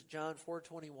 this is John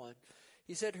 4:21.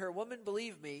 He said to her, "Woman,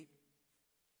 believe me,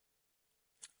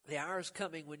 the hour is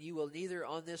coming when you will neither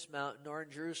on this mountain nor in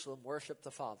Jerusalem worship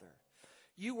the Father.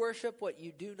 You worship what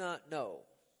you do not know.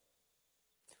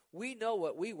 We know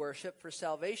what we worship, for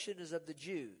salvation is of the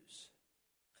Jews."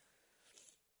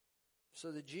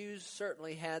 So the Jews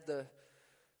certainly had the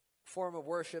form of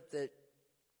worship that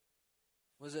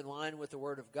was in line with the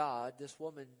Word of God. This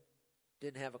woman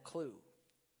didn't have a clue.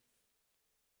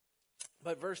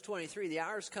 But verse 23, the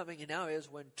hour is coming and now is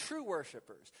when true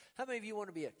worshipers, how many of you want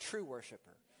to be a true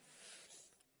worshiper?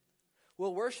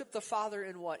 Will worship the Father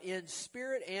in what? In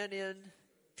spirit and in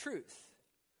truth.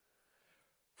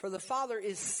 For the Father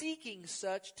is seeking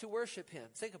such to worship Him.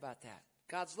 Think about that.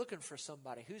 God's looking for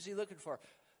somebody. Who's He looking for?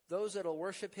 Those that will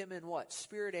worship Him in what?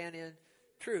 Spirit and in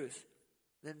truth.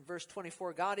 Then verse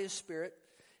 24, God is spirit,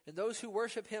 and those who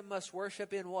worship Him must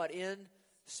worship in what? In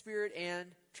spirit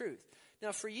and truth.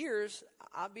 Now for years,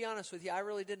 I'll be honest with you, I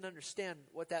really didn't understand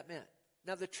what that meant.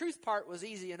 Now the truth part was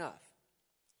easy enough.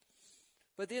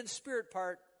 But the in spirit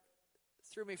part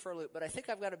threw me for a loop. But I think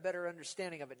I've got a better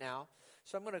understanding of it now.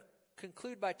 So I'm going to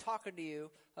conclude by talking to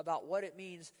you about what it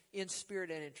means in spirit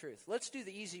and in truth. Let's do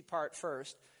the easy part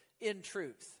first. In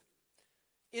truth.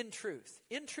 In truth.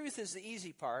 In truth is the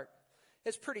easy part.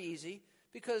 It's pretty easy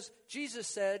because Jesus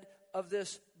said of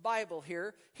this Bible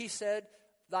here, He said,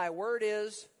 "Thy word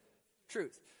is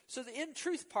truth." So the in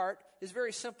truth part is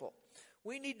very simple.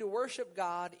 We need to worship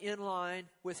God in line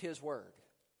with His word.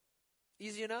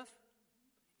 Easy enough?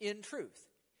 In truth.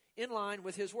 In line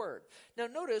with His word. Now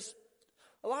notice,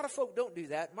 a lot of folk don't do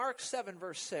that. Mark 7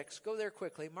 verse 6. Go there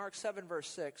quickly. Mark 7 verse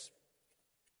 6.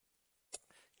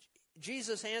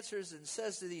 Jesus answers and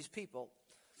says to these people,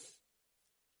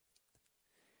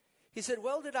 He said,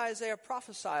 "Well did Isaiah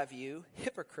prophesy of you,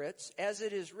 hypocrites, as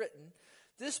it is written,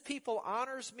 this people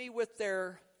honors me with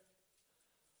their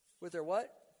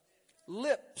what?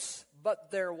 Lips,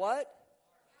 but their what?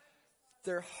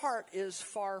 Their heart is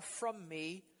far from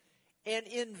me, and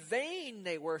in vain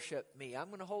they worship me."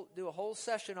 I'm going to do a whole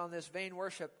session on this vain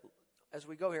worship as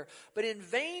we go here. But in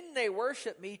vain they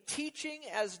worship me, teaching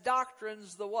as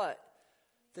doctrines the what?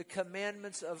 The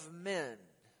commandments of men.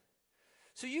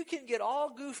 So you can get all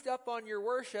goofed up on your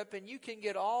worship, and you can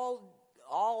get all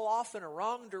off in a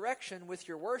wrong direction with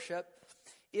your worship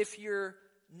if you're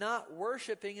not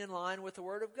worshiping in line with the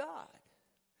Word of God.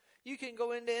 You can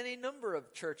go into any number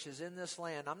of churches in this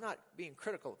land. I'm not being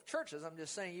critical of churches. I'm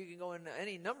just saying you can go into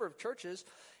any number of churches,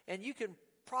 and you can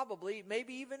probably,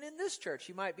 maybe even in this church,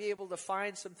 you might be able to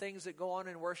find some things that go on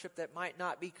in worship that might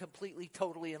not be completely,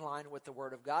 totally in line with the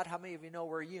Word of God. How many of you know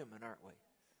we're human, aren't we?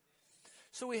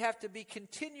 So we have to be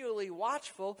continually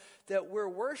watchful that we're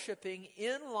worshiping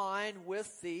in line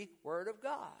with the Word of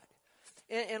God.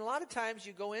 And a lot of times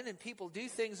you go in and people do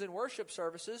things in worship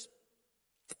services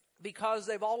because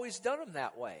they've always done them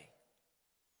that way.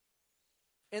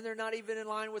 And they're not even in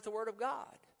line with the Word of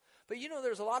God. But you know,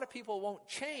 there's a lot of people won't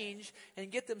change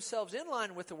and get themselves in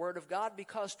line with the Word of God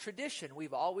because tradition.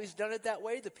 We've always done it that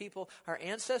way. Our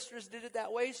ancestors did it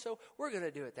that way, so we're going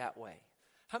to do it that way.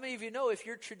 How many of you know if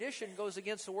your tradition goes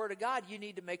against the Word of God, you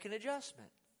need to make an adjustment?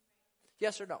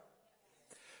 Yes or no?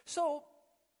 So,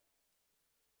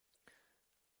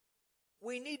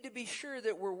 we need to be sure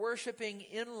that we're worshiping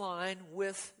in line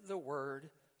with the Word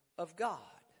of God.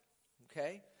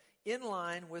 Okay? In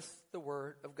line with the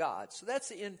Word of God. So that's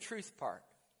the in truth part.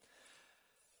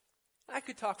 I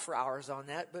could talk for hours on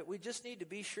that, but we just need to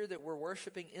be sure that we're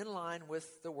worshiping in line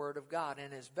with the Word of God.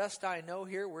 And as best I know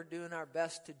here, we're doing our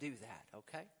best to do that,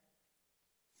 okay?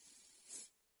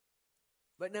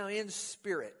 But now in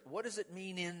spirit, what does it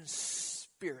mean in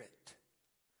spirit?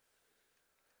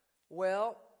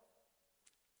 Well,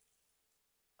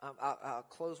 I'll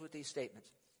close with these statements.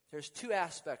 There's two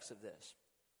aspects of this.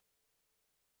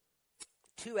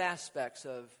 Two aspects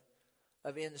of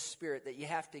in spirit that you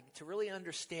have to really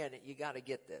understand it, you got to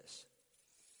get this.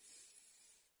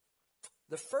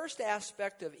 The first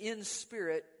aspect of in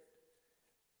spirit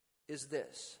is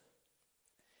this.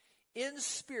 In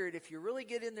spirit, if you really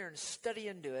get in there and study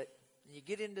into it, and you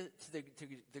get into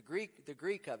the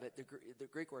Greek of it, the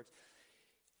Greek words,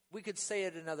 we could say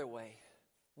it another way.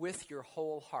 With your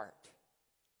whole heart.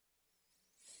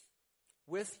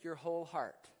 With your whole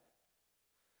heart.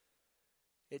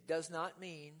 It does not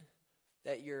mean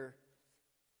that you're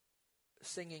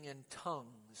singing in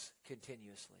tongues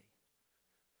continuously.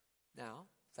 Now,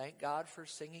 thank God for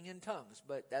singing in tongues,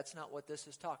 but that's not what this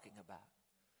is talking about.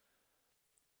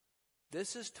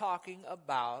 This is talking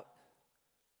about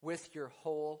with your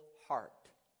whole heart.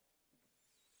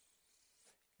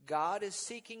 God is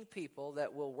seeking people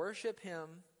that will worship Him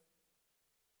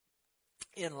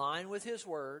in line with His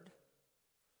Word,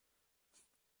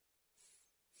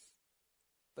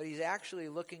 but He's actually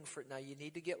looking for, now you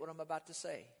need to get what I'm about to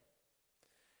say.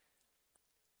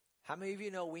 How many of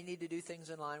you know we need to do things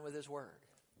in line with His Word?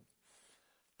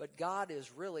 But God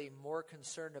is really more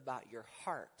concerned about your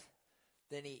heart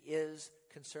than He is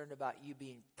concerned about you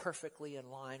being perfectly in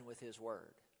line with His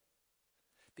Word.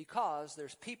 Because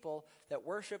there's people that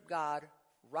worship God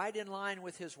right in line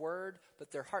with His Word,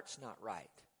 but their heart's not right.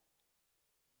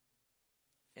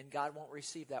 And God won't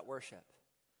receive that worship.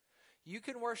 You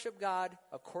can worship God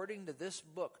according to this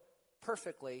book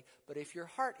perfectly, but if your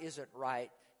heart isn't right,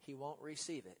 He won't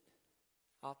receive it.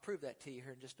 I'll prove that to you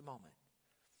here in just a moment.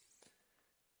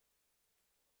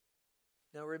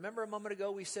 Now, remember a moment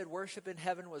ago we said worship in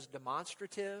heaven was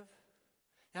demonstrative?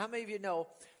 Now, how many of you know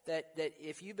that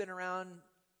if you've been around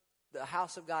the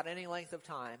house of God any length of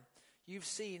time, you've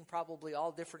seen probably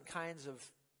all different kinds of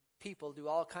people do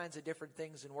all kinds of different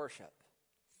things in worship?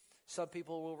 Some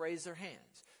people will raise their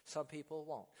hands. Some people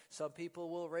won't. Some people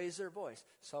will raise their voice.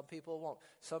 Some people won't.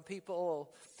 Some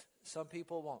people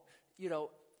won't. You know,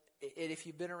 if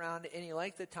you've been around any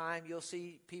length of time, you'll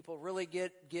see people really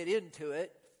get into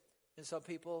it, and some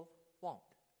people won't.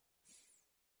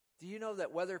 Do you know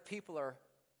that whether people are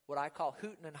what I call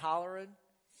hooting and hollering,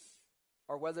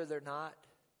 or whether they're not,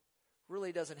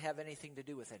 really doesn't have anything to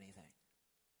do with anything?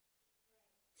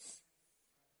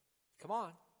 Come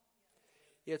on.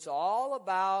 It's all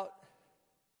about,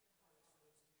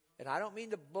 and I don't mean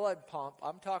the blood pump,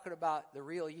 I'm talking about the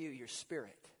real you, your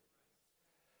spirit.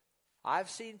 I've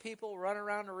seen people run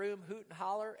around the room, hoot and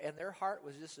holler, and their heart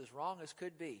was just as wrong as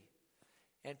could be.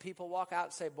 And people walk out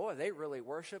and say, boy, they really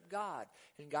worship God.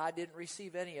 And God didn't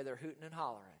receive any of their hooting and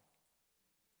hollering.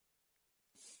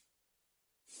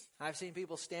 I've seen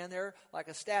people stand there like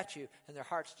a statue and their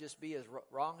hearts just be as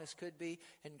wrong as could be,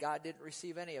 and God didn't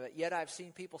receive any of it. Yet I've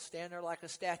seen people stand there like a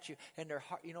statue and their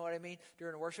heart, you know what I mean,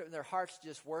 during worship, and their hearts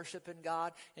just worshiping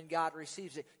God, and God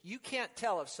receives it. You can't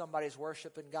tell if somebody's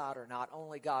worshiping God or not.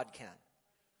 Only God can.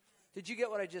 Did you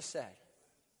get what I just said?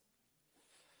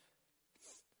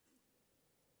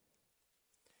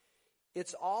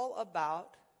 It's all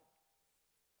about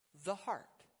the heart.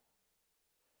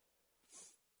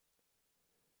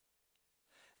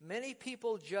 Many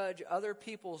people judge other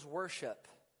people's worship.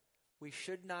 We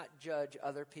should not judge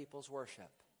other people's worship.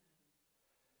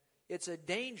 It's a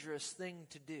dangerous thing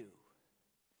to do.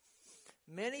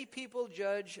 Many people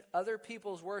judge other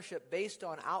people's worship based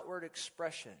on outward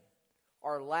expression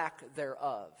or lack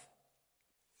thereof,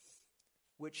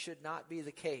 which should not be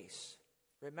the case.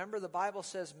 Remember, the Bible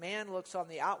says man looks on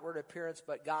the outward appearance,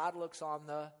 but God looks on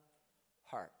the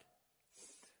heart.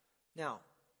 Now,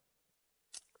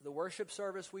 the worship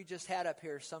service we just had up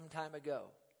here some time ago,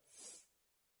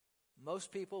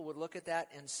 most people would look at that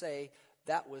and say,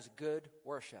 that was good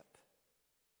worship.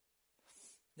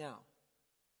 Now,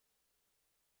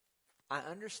 I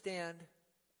understand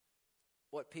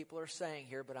what people are saying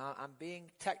here, but I'm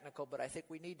being technical, but I think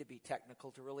we need to be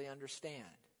technical to really understand.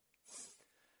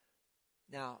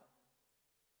 Now,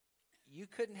 you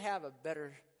couldn't have a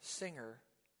better singer,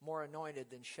 more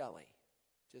anointed than Shelley.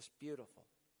 Just beautiful.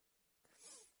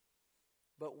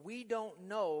 But we don't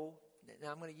know,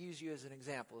 now I'm going to use you as an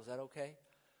example, is that okay?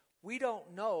 We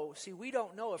don't know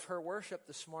if her worship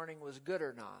this morning was good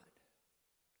or not.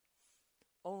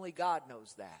 Only God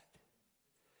knows that.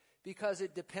 Because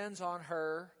it depends on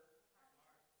her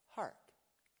heart.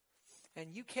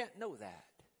 And you can't know that.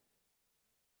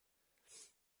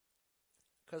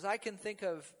 Because I can think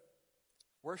of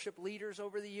worship leaders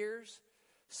over the years,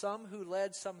 some who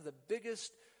led some of the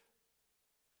biggest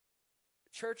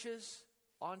churches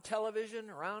on television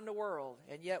around the world.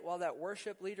 And yet while that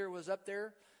worship leader was up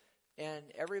there and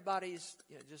everybody's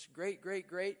just great,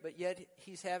 but yet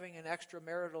he's having an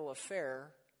extramarital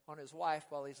affair on his wife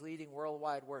while he's leading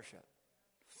worldwide worship.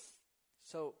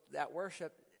 So that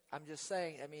worship, I'm just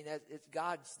saying, I mean, it's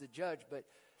God's the judge, but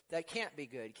that can't be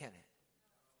good, can it?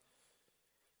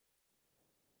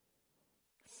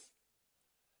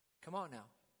 Come on now.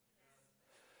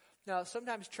 Now,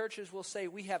 sometimes churches will say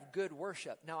we have good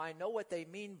worship. Now, I know what they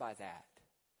mean by that.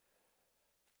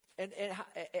 And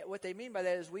what they mean by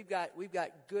that is we've got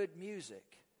good music.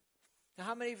 Now,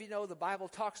 how many of you know the Bible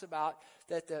talks about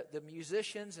that the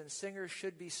musicians and singers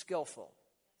should be skillful?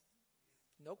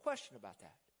 No question about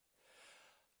that.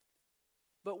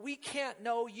 But we can't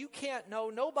know, you can't know,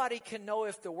 nobody can know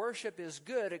if the worship is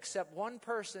good except one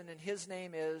person, and his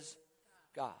name is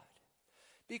God.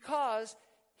 Because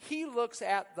he looks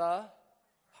at the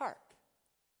heart.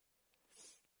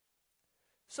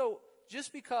 So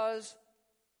just because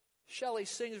Shelley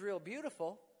sings real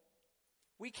beautiful,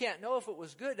 we can't know if it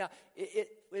was good. Now,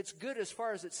 it's good as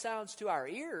far as it sounds to our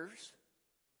ears,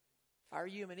 our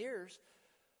human ears.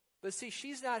 But see,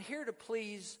 she's not here to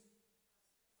please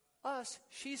us.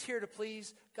 She's here to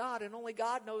please God, and only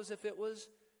God knows if it was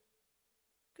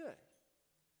good.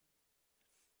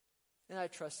 And I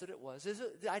trust that it was.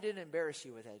 I didn't embarrass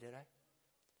you with that, did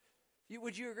I?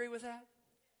 Would you agree with that?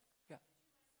 Yeah.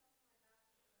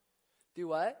 Do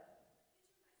what?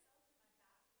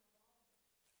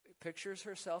 Pictures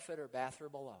herself at her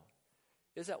bathroom alone.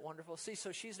 Is that wonderful? See,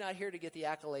 so she's not here to get the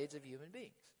accolades of human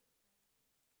beings.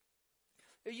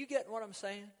 Are you getting what I'm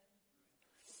saying?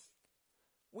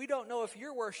 We don't know if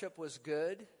your worship was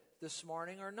good this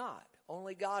morning or not.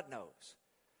 Only God knows.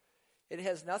 It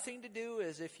has nothing to do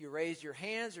as if you raised your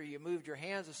hands or you moved your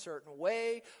hands a certain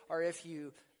way or if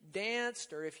you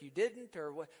danced or if you didn't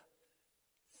or what.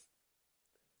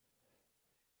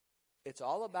 It's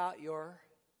all about your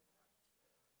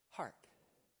heart.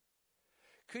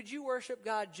 Could you worship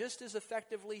God just as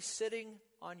effectively sitting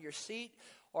on your seat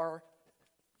or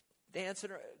dancing?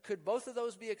 Could both of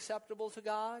those be acceptable to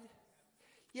God?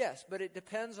 Yes, but it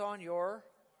depends on your.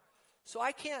 So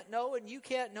I can't know, and you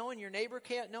can't know, and your neighbor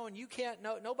can't know, and you can't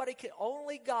know. Nobody can.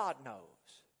 Only God knows.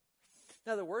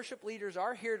 Now the worship leaders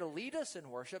are here to lead us in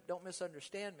worship. Don't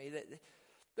misunderstand me.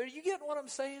 But are you getting what I'm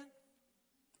saying?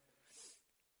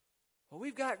 Well,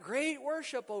 we've got great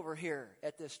worship over here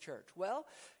at this church. Well,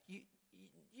 you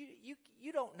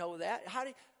don't know that.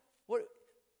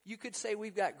 You could say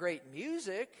we've got great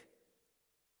music.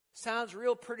 Sounds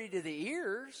real pretty to the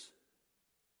ears.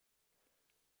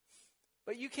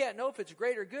 But you can't know if it's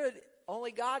great or good.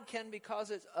 Only God can,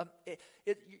 because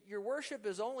your worship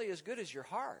is only as good as your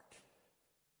heart.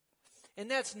 And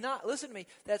that's not, listen to me,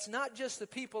 that's not just the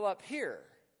people up here.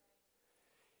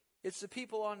 It's the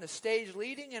people on the stage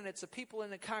leading, and it's the people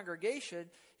in the congregation.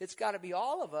 It's got to be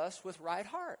all of us with right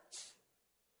hearts.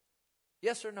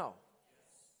 Yes or no?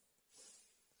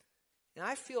 And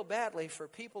I feel badly for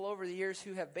people over the years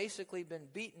who have basically been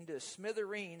beaten to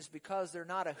smithereens because they're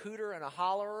not a hooter and a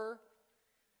hollerer.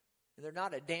 They're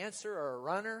not a dancer or a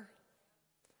runner.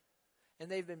 And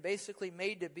they've been basically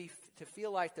made to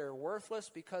feel like they're worthless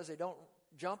because they don't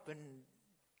jump and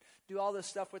do all this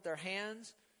stuff with their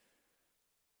hands.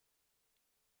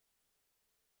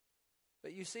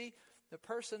 But you see, the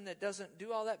person that doesn't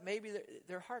do all that, maybe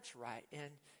their heart's right.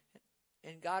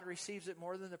 And God receives it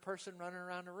more than the person running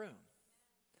around the room.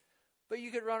 But you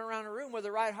could run around a room with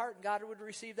the right heart and God would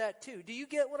receive that too. Do you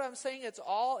get what I'm saying?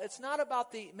 It's not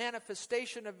about the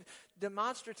manifestation of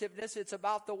demonstrativeness. It's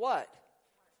about the what?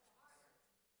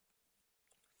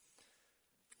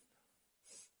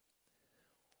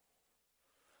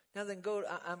 Now then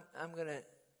I'm going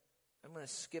to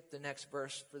skip the next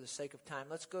verse for the sake of time.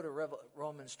 Let's go to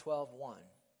Romans 12:1.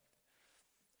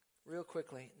 Real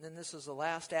quickly. And then this is the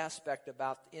last aspect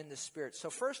about in the Spirit.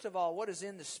 So first of all, what does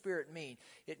in the Spirit mean?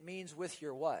 It means with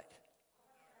your what?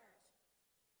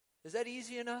 Is that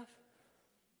easy enough?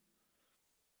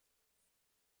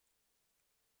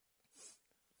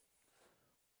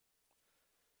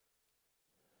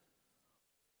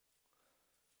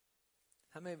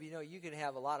 How many of you know you can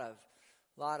have a lot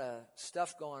of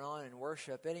stuff going on in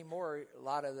worship anymore? A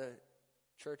lot of the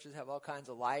churches have all kinds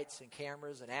of lights and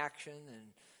cameras and action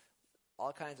and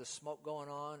all kinds of smoke going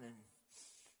on, and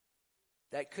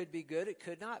that could be good, it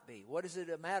could not be. What is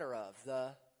it a matter of?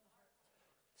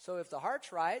 So if the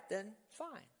heart's right, then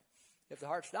fine. If the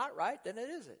heart's not right, then it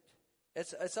isn't.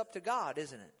 It's up to God,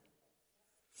 isn't it?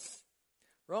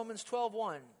 Romans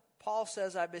 12:1, Paul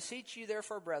says, I beseech you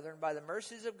therefore, brethren, by the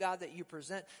mercies of God that you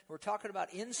present. We're talking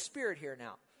about in spirit here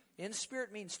now. In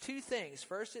spirit means two things.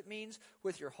 First, it means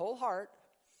with your whole heart.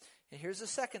 And here's the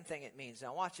second thing it means.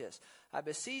 Now watch this. I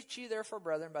beseech you therefore,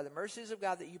 brethren, by the mercies of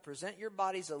God, that you present your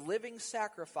bodies a living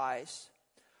sacrifice,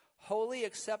 wholly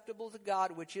acceptable to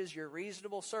God, which is your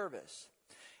reasonable service.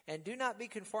 And do not be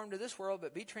conformed to this world,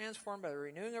 but be transformed by the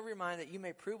renewing of your mind, that you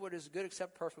may prove what is good,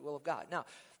 accept, perfect will of God.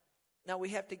 Now we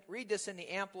have to read this in the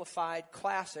Amplified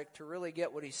Classic to really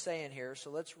get what he's saying here.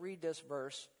 So let's read this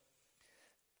verse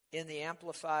in the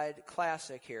Amplified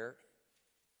Classic here.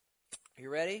 Are you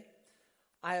ready?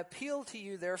 I appeal to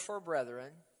you, therefore,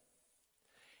 brethren,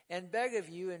 and beg of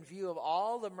you, in view of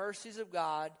all the mercies of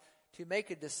God, to make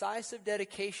a decisive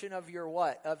dedication of your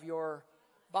what? Of your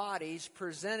bodies,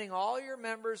 presenting all your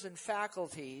members and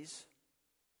faculties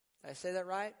Did I say that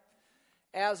right?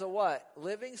 As a what?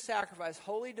 Living sacrifice,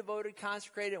 holy, devoted,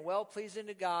 consecrated, and well-pleasing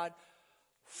to God.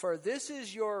 For this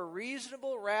is your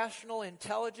reasonable, rational,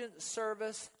 intelligent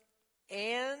service.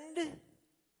 And,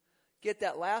 get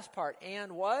that last part,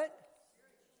 and what?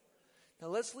 Now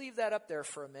let's leave that up there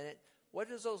for a minute. What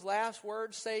does those last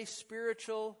words say?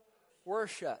 Spiritual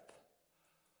worship.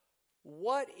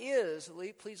 What is,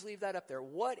 please leave that up there.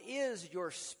 What is your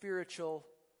spiritual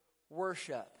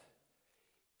worship?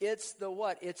 It's the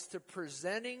what? It's the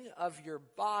presenting of your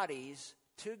bodies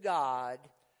to God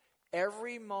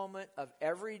every moment of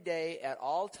every day at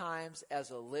all times as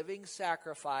a living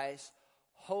sacrifice,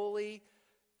 holy,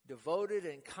 devoted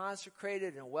and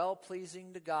consecrated and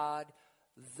well-pleasing to God.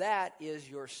 That is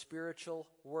your spiritual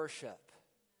worship.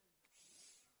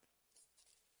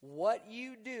 What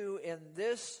you do in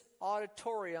this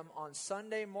auditorium on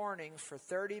Sunday morning for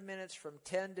 30 minutes from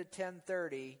 10 to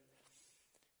 10:30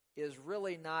 is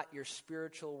really not your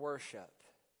spiritual worship.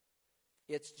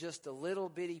 It's just a little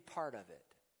bitty part of it.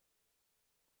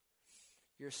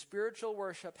 Your spiritual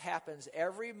worship happens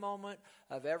every moment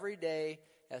of every day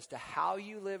as to how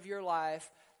you live your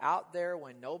life out there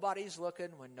when nobody's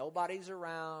looking, when nobody's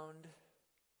around.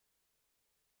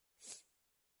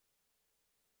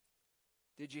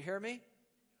 Did you hear me?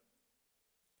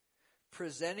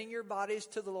 Presenting your bodies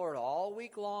to the Lord all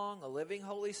week long, a living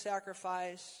holy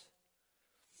sacrifice.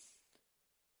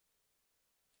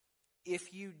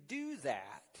 If you do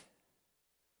that,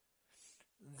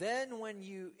 then when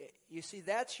you see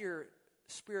that's your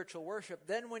spiritual worship,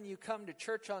 then when you come to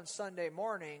church on Sunday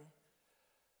morning,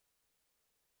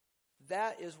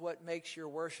 that is what makes your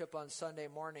worship on Sunday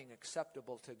morning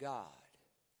acceptable to God.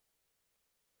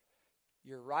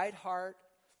 Your right heart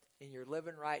and you're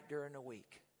living right during the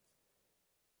week.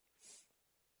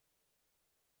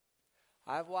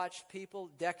 I've watched people,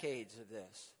 decades of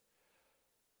this.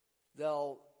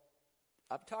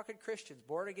 I'm talking Christians,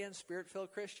 born-again,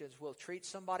 Spirit-filled Christians, will treat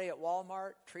somebody at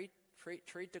Walmart,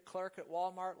 treat the clerk at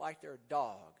Walmart like they're a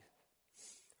dog.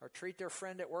 Or treat their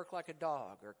friend at work like a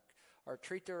dog. Or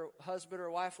treat their husband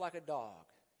or wife like a dog.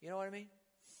 You know what I mean?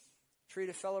 Treat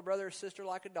a fellow brother or sister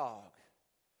like a dog.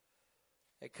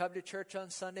 They come to church on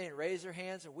Sunday and raise their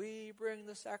hands and we bring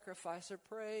the sacrifice of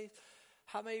praise.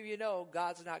 How many of you know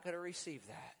God's not going to receive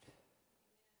that?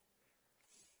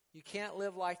 You can't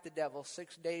live like the devil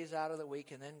 6 days out of the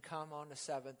week and then come on the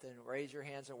seventh and raise your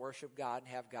hands and worship God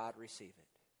and have God receive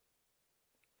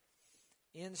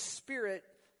it. In spirit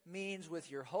means with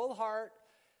your whole heart,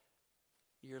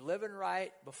 you're living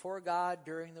right before God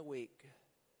during the week.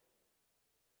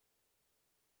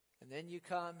 And then you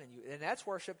come and that's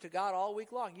worship to God all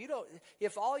week long.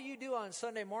 If all you do on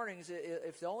Sunday mornings,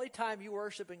 if the only time you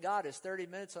worship in God is 30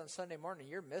 minutes on Sunday morning,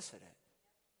 you're missing it.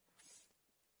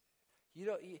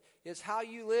 It's how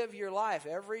you live your life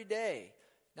every day.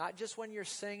 Not just when you're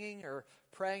singing or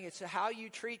praying. It's how you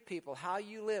treat people, how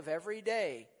you live every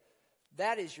day.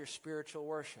 That is your spiritual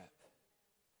worship.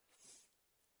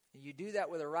 And you do that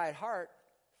with a right heart.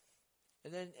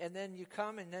 And then you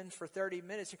come and then for 30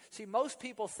 minutes. See, most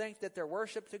people think that their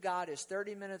worship to God is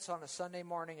 30 minutes on a Sunday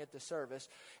morning at the service.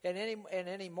 And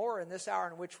anymore in this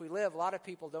hour in which we live, a lot of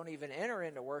people don't even enter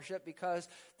into worship because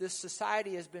this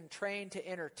society has been trained to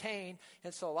entertain.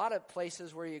 And so a lot of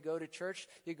places where you go to church,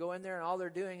 you go in there and all they're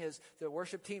doing is the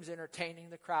worship team's entertaining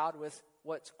the crowd with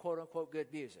what's quote-unquote good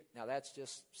music. Now that's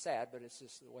just sad, but it's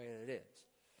just the way it is.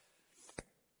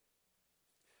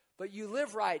 But you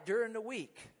live right during the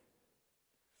week.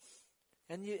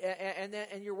 And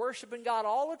you're worshiping God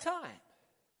all the time,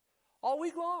 all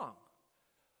week long,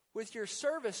 with your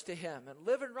service to Him and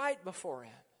living right before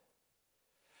Him.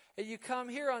 And you come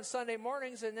here on Sunday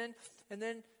mornings, and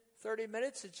then 30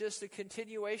 minutes is just a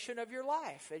continuation of your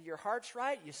life. And your heart's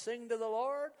right, you sing to the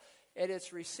Lord, and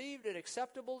it's received and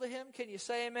acceptable to Him. Can you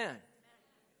say amen? Amen.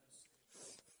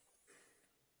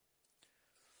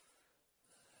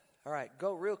 All right,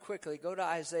 go real quickly. Go to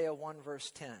Isaiah 1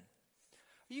 verse 10.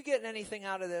 Are you getting anything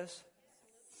out of this?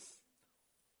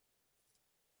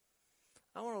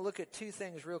 I want to look at two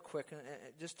things real quick,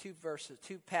 just two verses,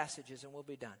 two passages, and we'll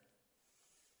be done.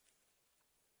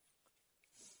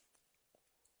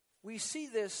 We see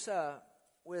this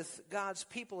with God's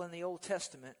people in the Old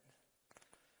Testament.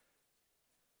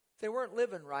 They weren't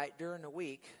living right during the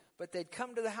week, but they'd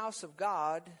come to the house of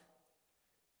God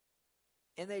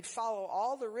and they'd follow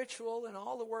all the ritual and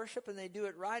all the worship, and they'd do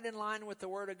it right in line with the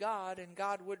Word of God, and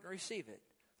God wouldn't receive it.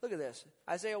 Look at this.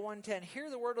 Isaiah 1:10. Hear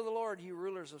the word of the Lord, you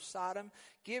rulers of Sodom.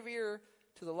 Give ear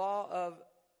to the law of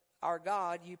our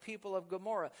God, you people of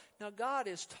Gomorrah. Now, God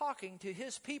is talking to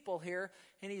His people here,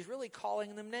 and He's really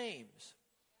calling them names.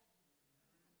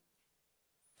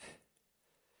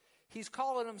 He's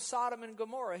calling them Sodom and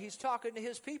Gomorrah. He's talking to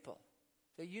his people.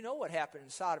 So you know what happened in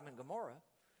Sodom and Gomorrah.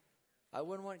 I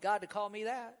wouldn't want God to call me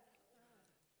that.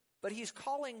 But he's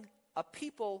calling a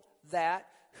people that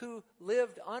who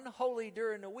lived unholy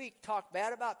during the week, talked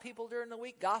bad about people during the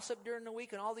week, gossiped during the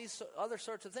week, and all these other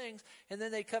sorts of things. And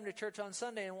then they come to church on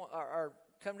Sunday or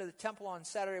come to the temple on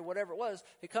Saturday, whatever it was.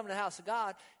 They come to the house of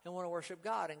God and want to worship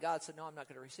God. And God said, no, I'm not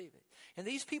going to receive it. And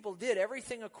these people did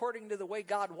everything according to the way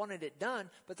God wanted it done,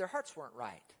 but their hearts weren't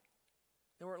right.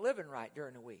 They weren't living right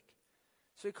during the week.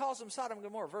 So he calls them Sodom and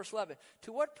Gomorrah. Verse 11,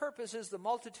 to what purpose is the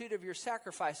multitude of your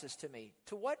sacrifices to me?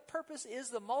 To what purpose is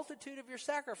the multitude of your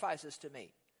sacrifices to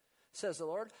me? Says the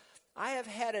Lord. I have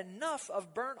had enough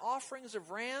of burnt offerings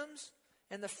of rams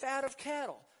and the fat of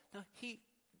cattle. Now, he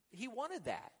wanted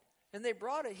that. And they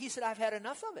brought it. He said, I've had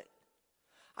enough of it.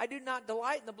 I do not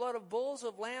delight in the blood of bulls,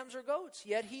 of lambs, or goats.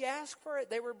 Yet he asked for it.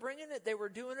 They were bringing it. They were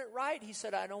doing it right. He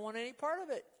said, I don't want any part of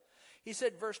it. He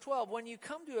said, verse 12, when you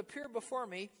come to appear before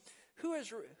me, who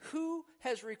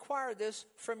has required this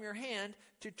from your hand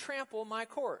to trample my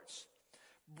courts?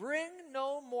 Bring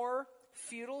no more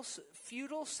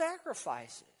futile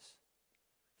sacrifices.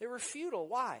 They were futile.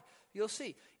 Why? You'll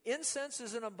see. Incense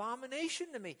is an abomination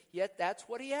to me. Yet that's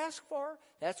what he asked for.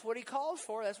 That's what he called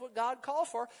for. That's what God called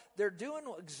for. They're doing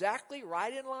exactly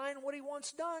right in line what he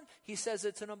wants done. He says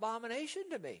it's an abomination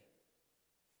to me.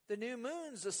 The new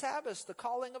moons, the Sabbaths, the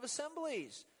calling of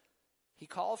assemblies. He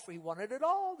wanted it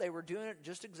all. They were doing it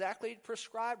just exactly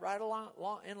prescribed, right along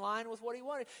in line with what he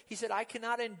wanted. He said, I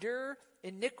cannot endure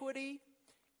iniquity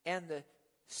and the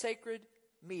sacred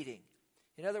meeting.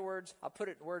 In other words, I'll put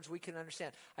it in words we can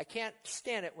understand. I can't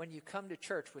stand it when you come to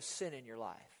church with sin in your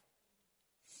life.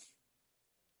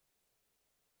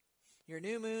 Your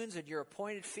new moons and your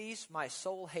appointed feasts, my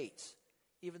soul hates,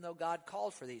 even though God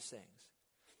called for these things.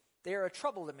 They are a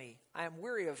trouble to me. I am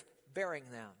weary of bearing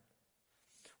them.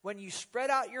 When you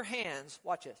spread out your hands,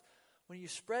 watch this. When you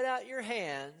spread out your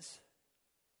hands,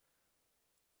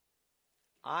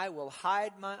 I will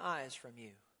hide my eyes from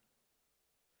you.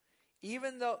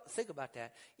 Think about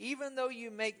that. Even though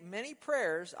you make many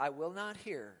prayers, I will not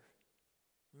hear.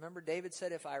 Remember David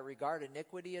said, if I regard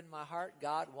iniquity in my heart,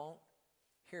 God won't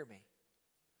hear me.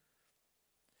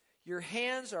 Your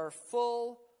hands are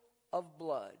full of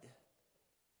blood.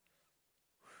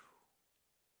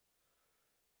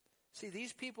 See,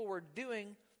 these people were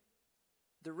doing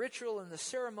the ritual and the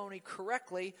ceremony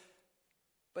correctly,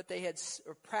 but they had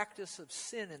a practice of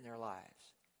sin in their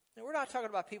lives. Now, we're not talking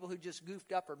about people who just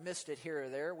goofed up or missed it here or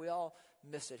there. We all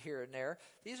miss it here and there.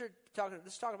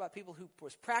 Let's talk about people who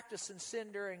was practicing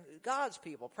sin during God's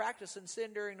people, practicing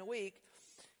sin during the week,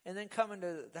 and then coming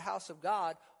to the house of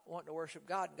God, wanting to worship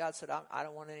God. And God said, I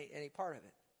don't want any part of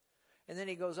it. And then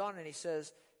he goes on and he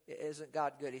says, isn't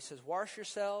God good? He says, wash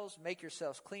yourselves, make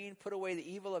yourselves clean, put away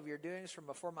the evil of your doings from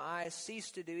before my eyes,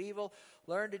 cease to do evil,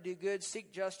 learn to do good,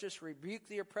 seek justice, rebuke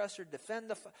the oppressor, defend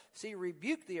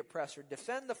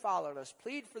the fatherless,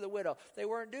 plead for the widow. They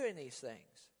weren't doing these things.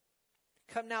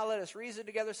 Come now, let us reason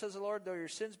together, says the Lord. Though your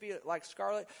sins be like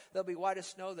scarlet, they'll be white as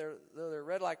snow. Though they're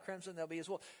red like crimson, they'll be as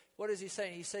wool. What is he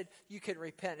saying? He said, you can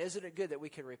repent. Isn't it good that we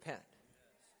can repent?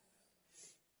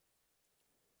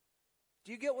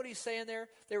 Do you get what he's saying there?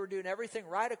 They were doing everything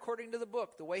right according to the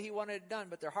book, the way he wanted it done,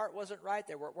 but their heart wasn't right.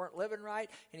 They weren't living right,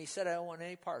 and he said, I don't want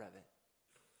any part of it.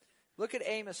 Look at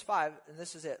Amos 5, and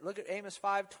this is it. Look at Amos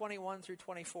 5, 21 through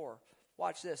 24.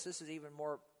 Watch this. This is even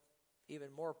more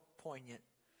poignant.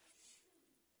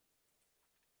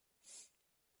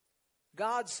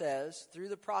 God says, through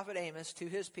the prophet Amos to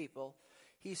his people,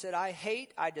 he said,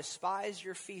 I despise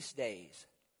your feast days.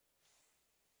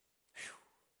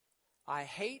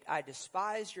 I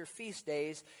despise your feast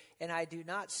days, and I do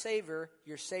not savor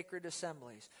your sacred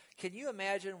assemblies. Can you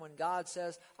imagine when God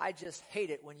says, I just hate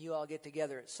it when you all get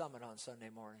together at Summit on Sunday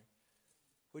morning?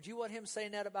 Would you want him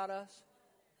saying that about us?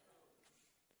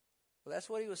 Well, that's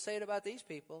what he was saying about these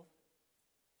people.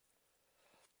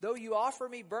 Though you offer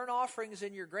me burnt offerings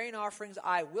and your grain offerings,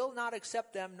 I will not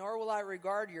accept them, nor will I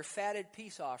regard your fatted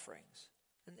peace offerings.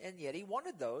 And yet he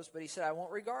wanted those, but he said, I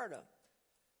won't regard them.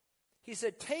 He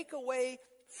said, take away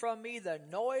from me the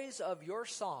noise of your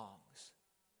songs.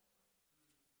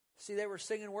 See, they were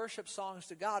singing worship songs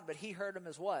to God, but he heard them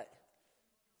as what?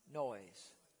 Noise.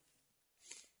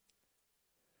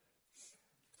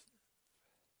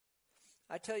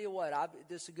 I tell you what,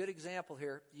 this is a good example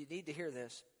here. You need to hear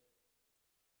this.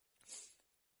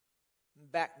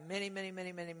 Back many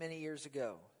years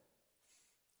ago,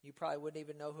 you probably wouldn't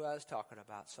even know who I was talking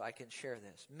about, so I can share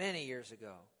this. Many years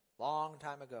ago, long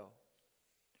time ago,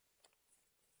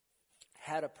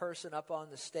 had a person up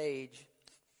on the stage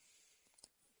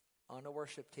on the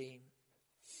worship team,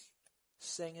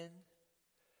 singing,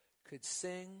 could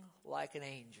sing like an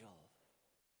angel.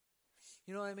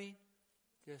 You know what I mean?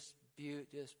 Just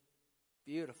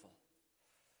beautiful.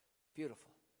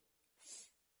 Beautiful.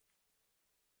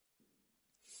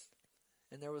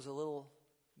 And there was a little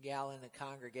gal in the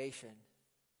congregation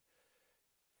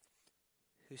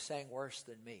who sang worse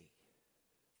than me.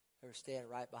 They were standing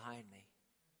right behind me.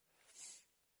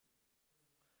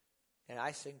 And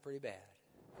I sing pretty bad.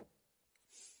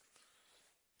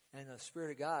 And the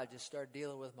Spirit of God just started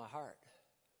dealing with my heart.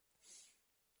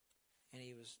 And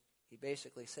he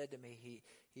basically said to me,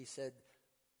 he said,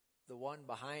 the one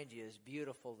behind you is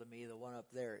beautiful to me, the one up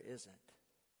there isn't.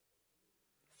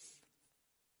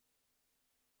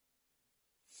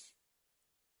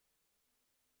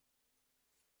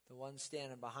 The one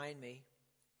standing behind me,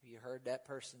 you heard that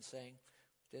person sing,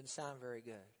 didn't sound very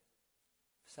good.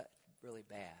 Really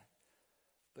bad.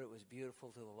 But it was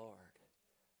beautiful to the Lord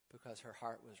because her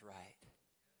heart was right.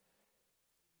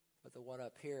 But the one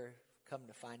up here, come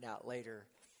to find out later,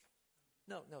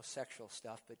 no sexual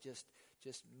stuff, but just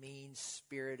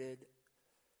mean-spirited.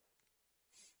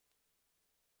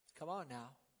 Come on now.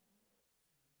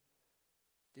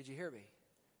 Did you hear me?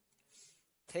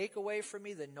 Take away from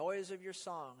me the noise of your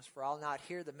songs, for I'll not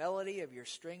hear the melody of your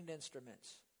stringed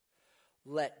instruments.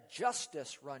 Let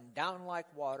justice run down like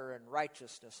water and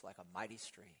righteousness like a mighty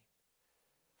stream.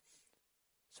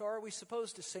 So are we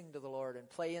supposed to sing to the Lord and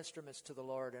play instruments to the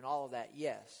Lord and all of that?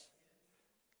 Yes.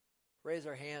 Raise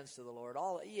our hands to the Lord.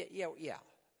 Yeah.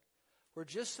 We're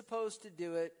just supposed to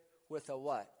do it with a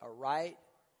what? A right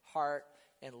heart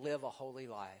and live a holy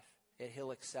life. And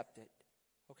He'll accept it.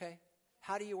 Okay?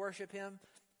 How do you worship Him?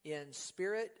 In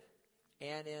spirit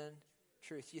and in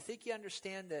truth. You think you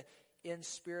understand the in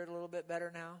spirit a little bit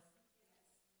better now?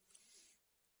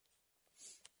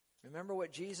 Remember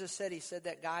what Jesus said? He said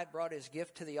that guy brought his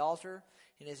gift to the altar,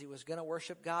 and as he was going to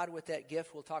worship God with that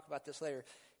gift, we'll talk about this later,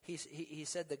 he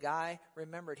said the guy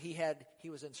remembered he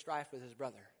was in strife with his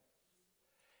brother.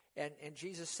 And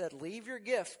Jesus said, leave your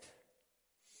gift.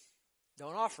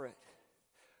 Don't offer it.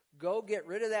 Go get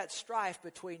rid of that strife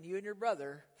between you and your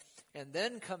brother, and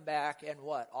then come back and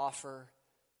what? Offer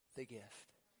the gift.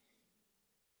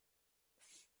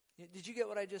 Did you get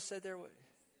what I just said there?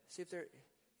 See if there.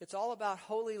 It's all about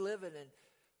holy living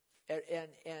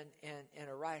and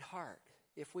a right heart.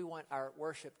 If we want our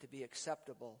worship to be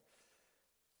acceptable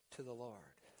to the Lord.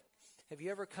 Have you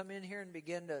ever come in here and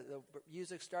the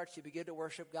music starts, you begin to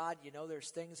worship God, you know there's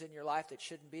things in your life that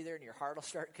shouldn't be there and your heart will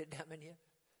start condemning you?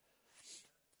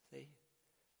 See?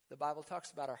 The Bible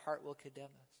talks about our heart will condemn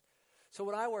us. So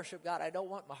when I worship God, I don't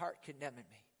want my heart condemning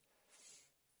me.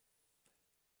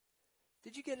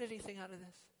 Did you get anything out of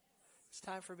this? It's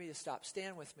time for me to stop.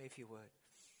 Stand with me if you would.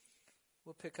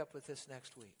 We'll pick up with this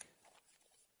next week.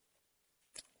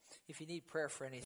 If you need prayer for anything,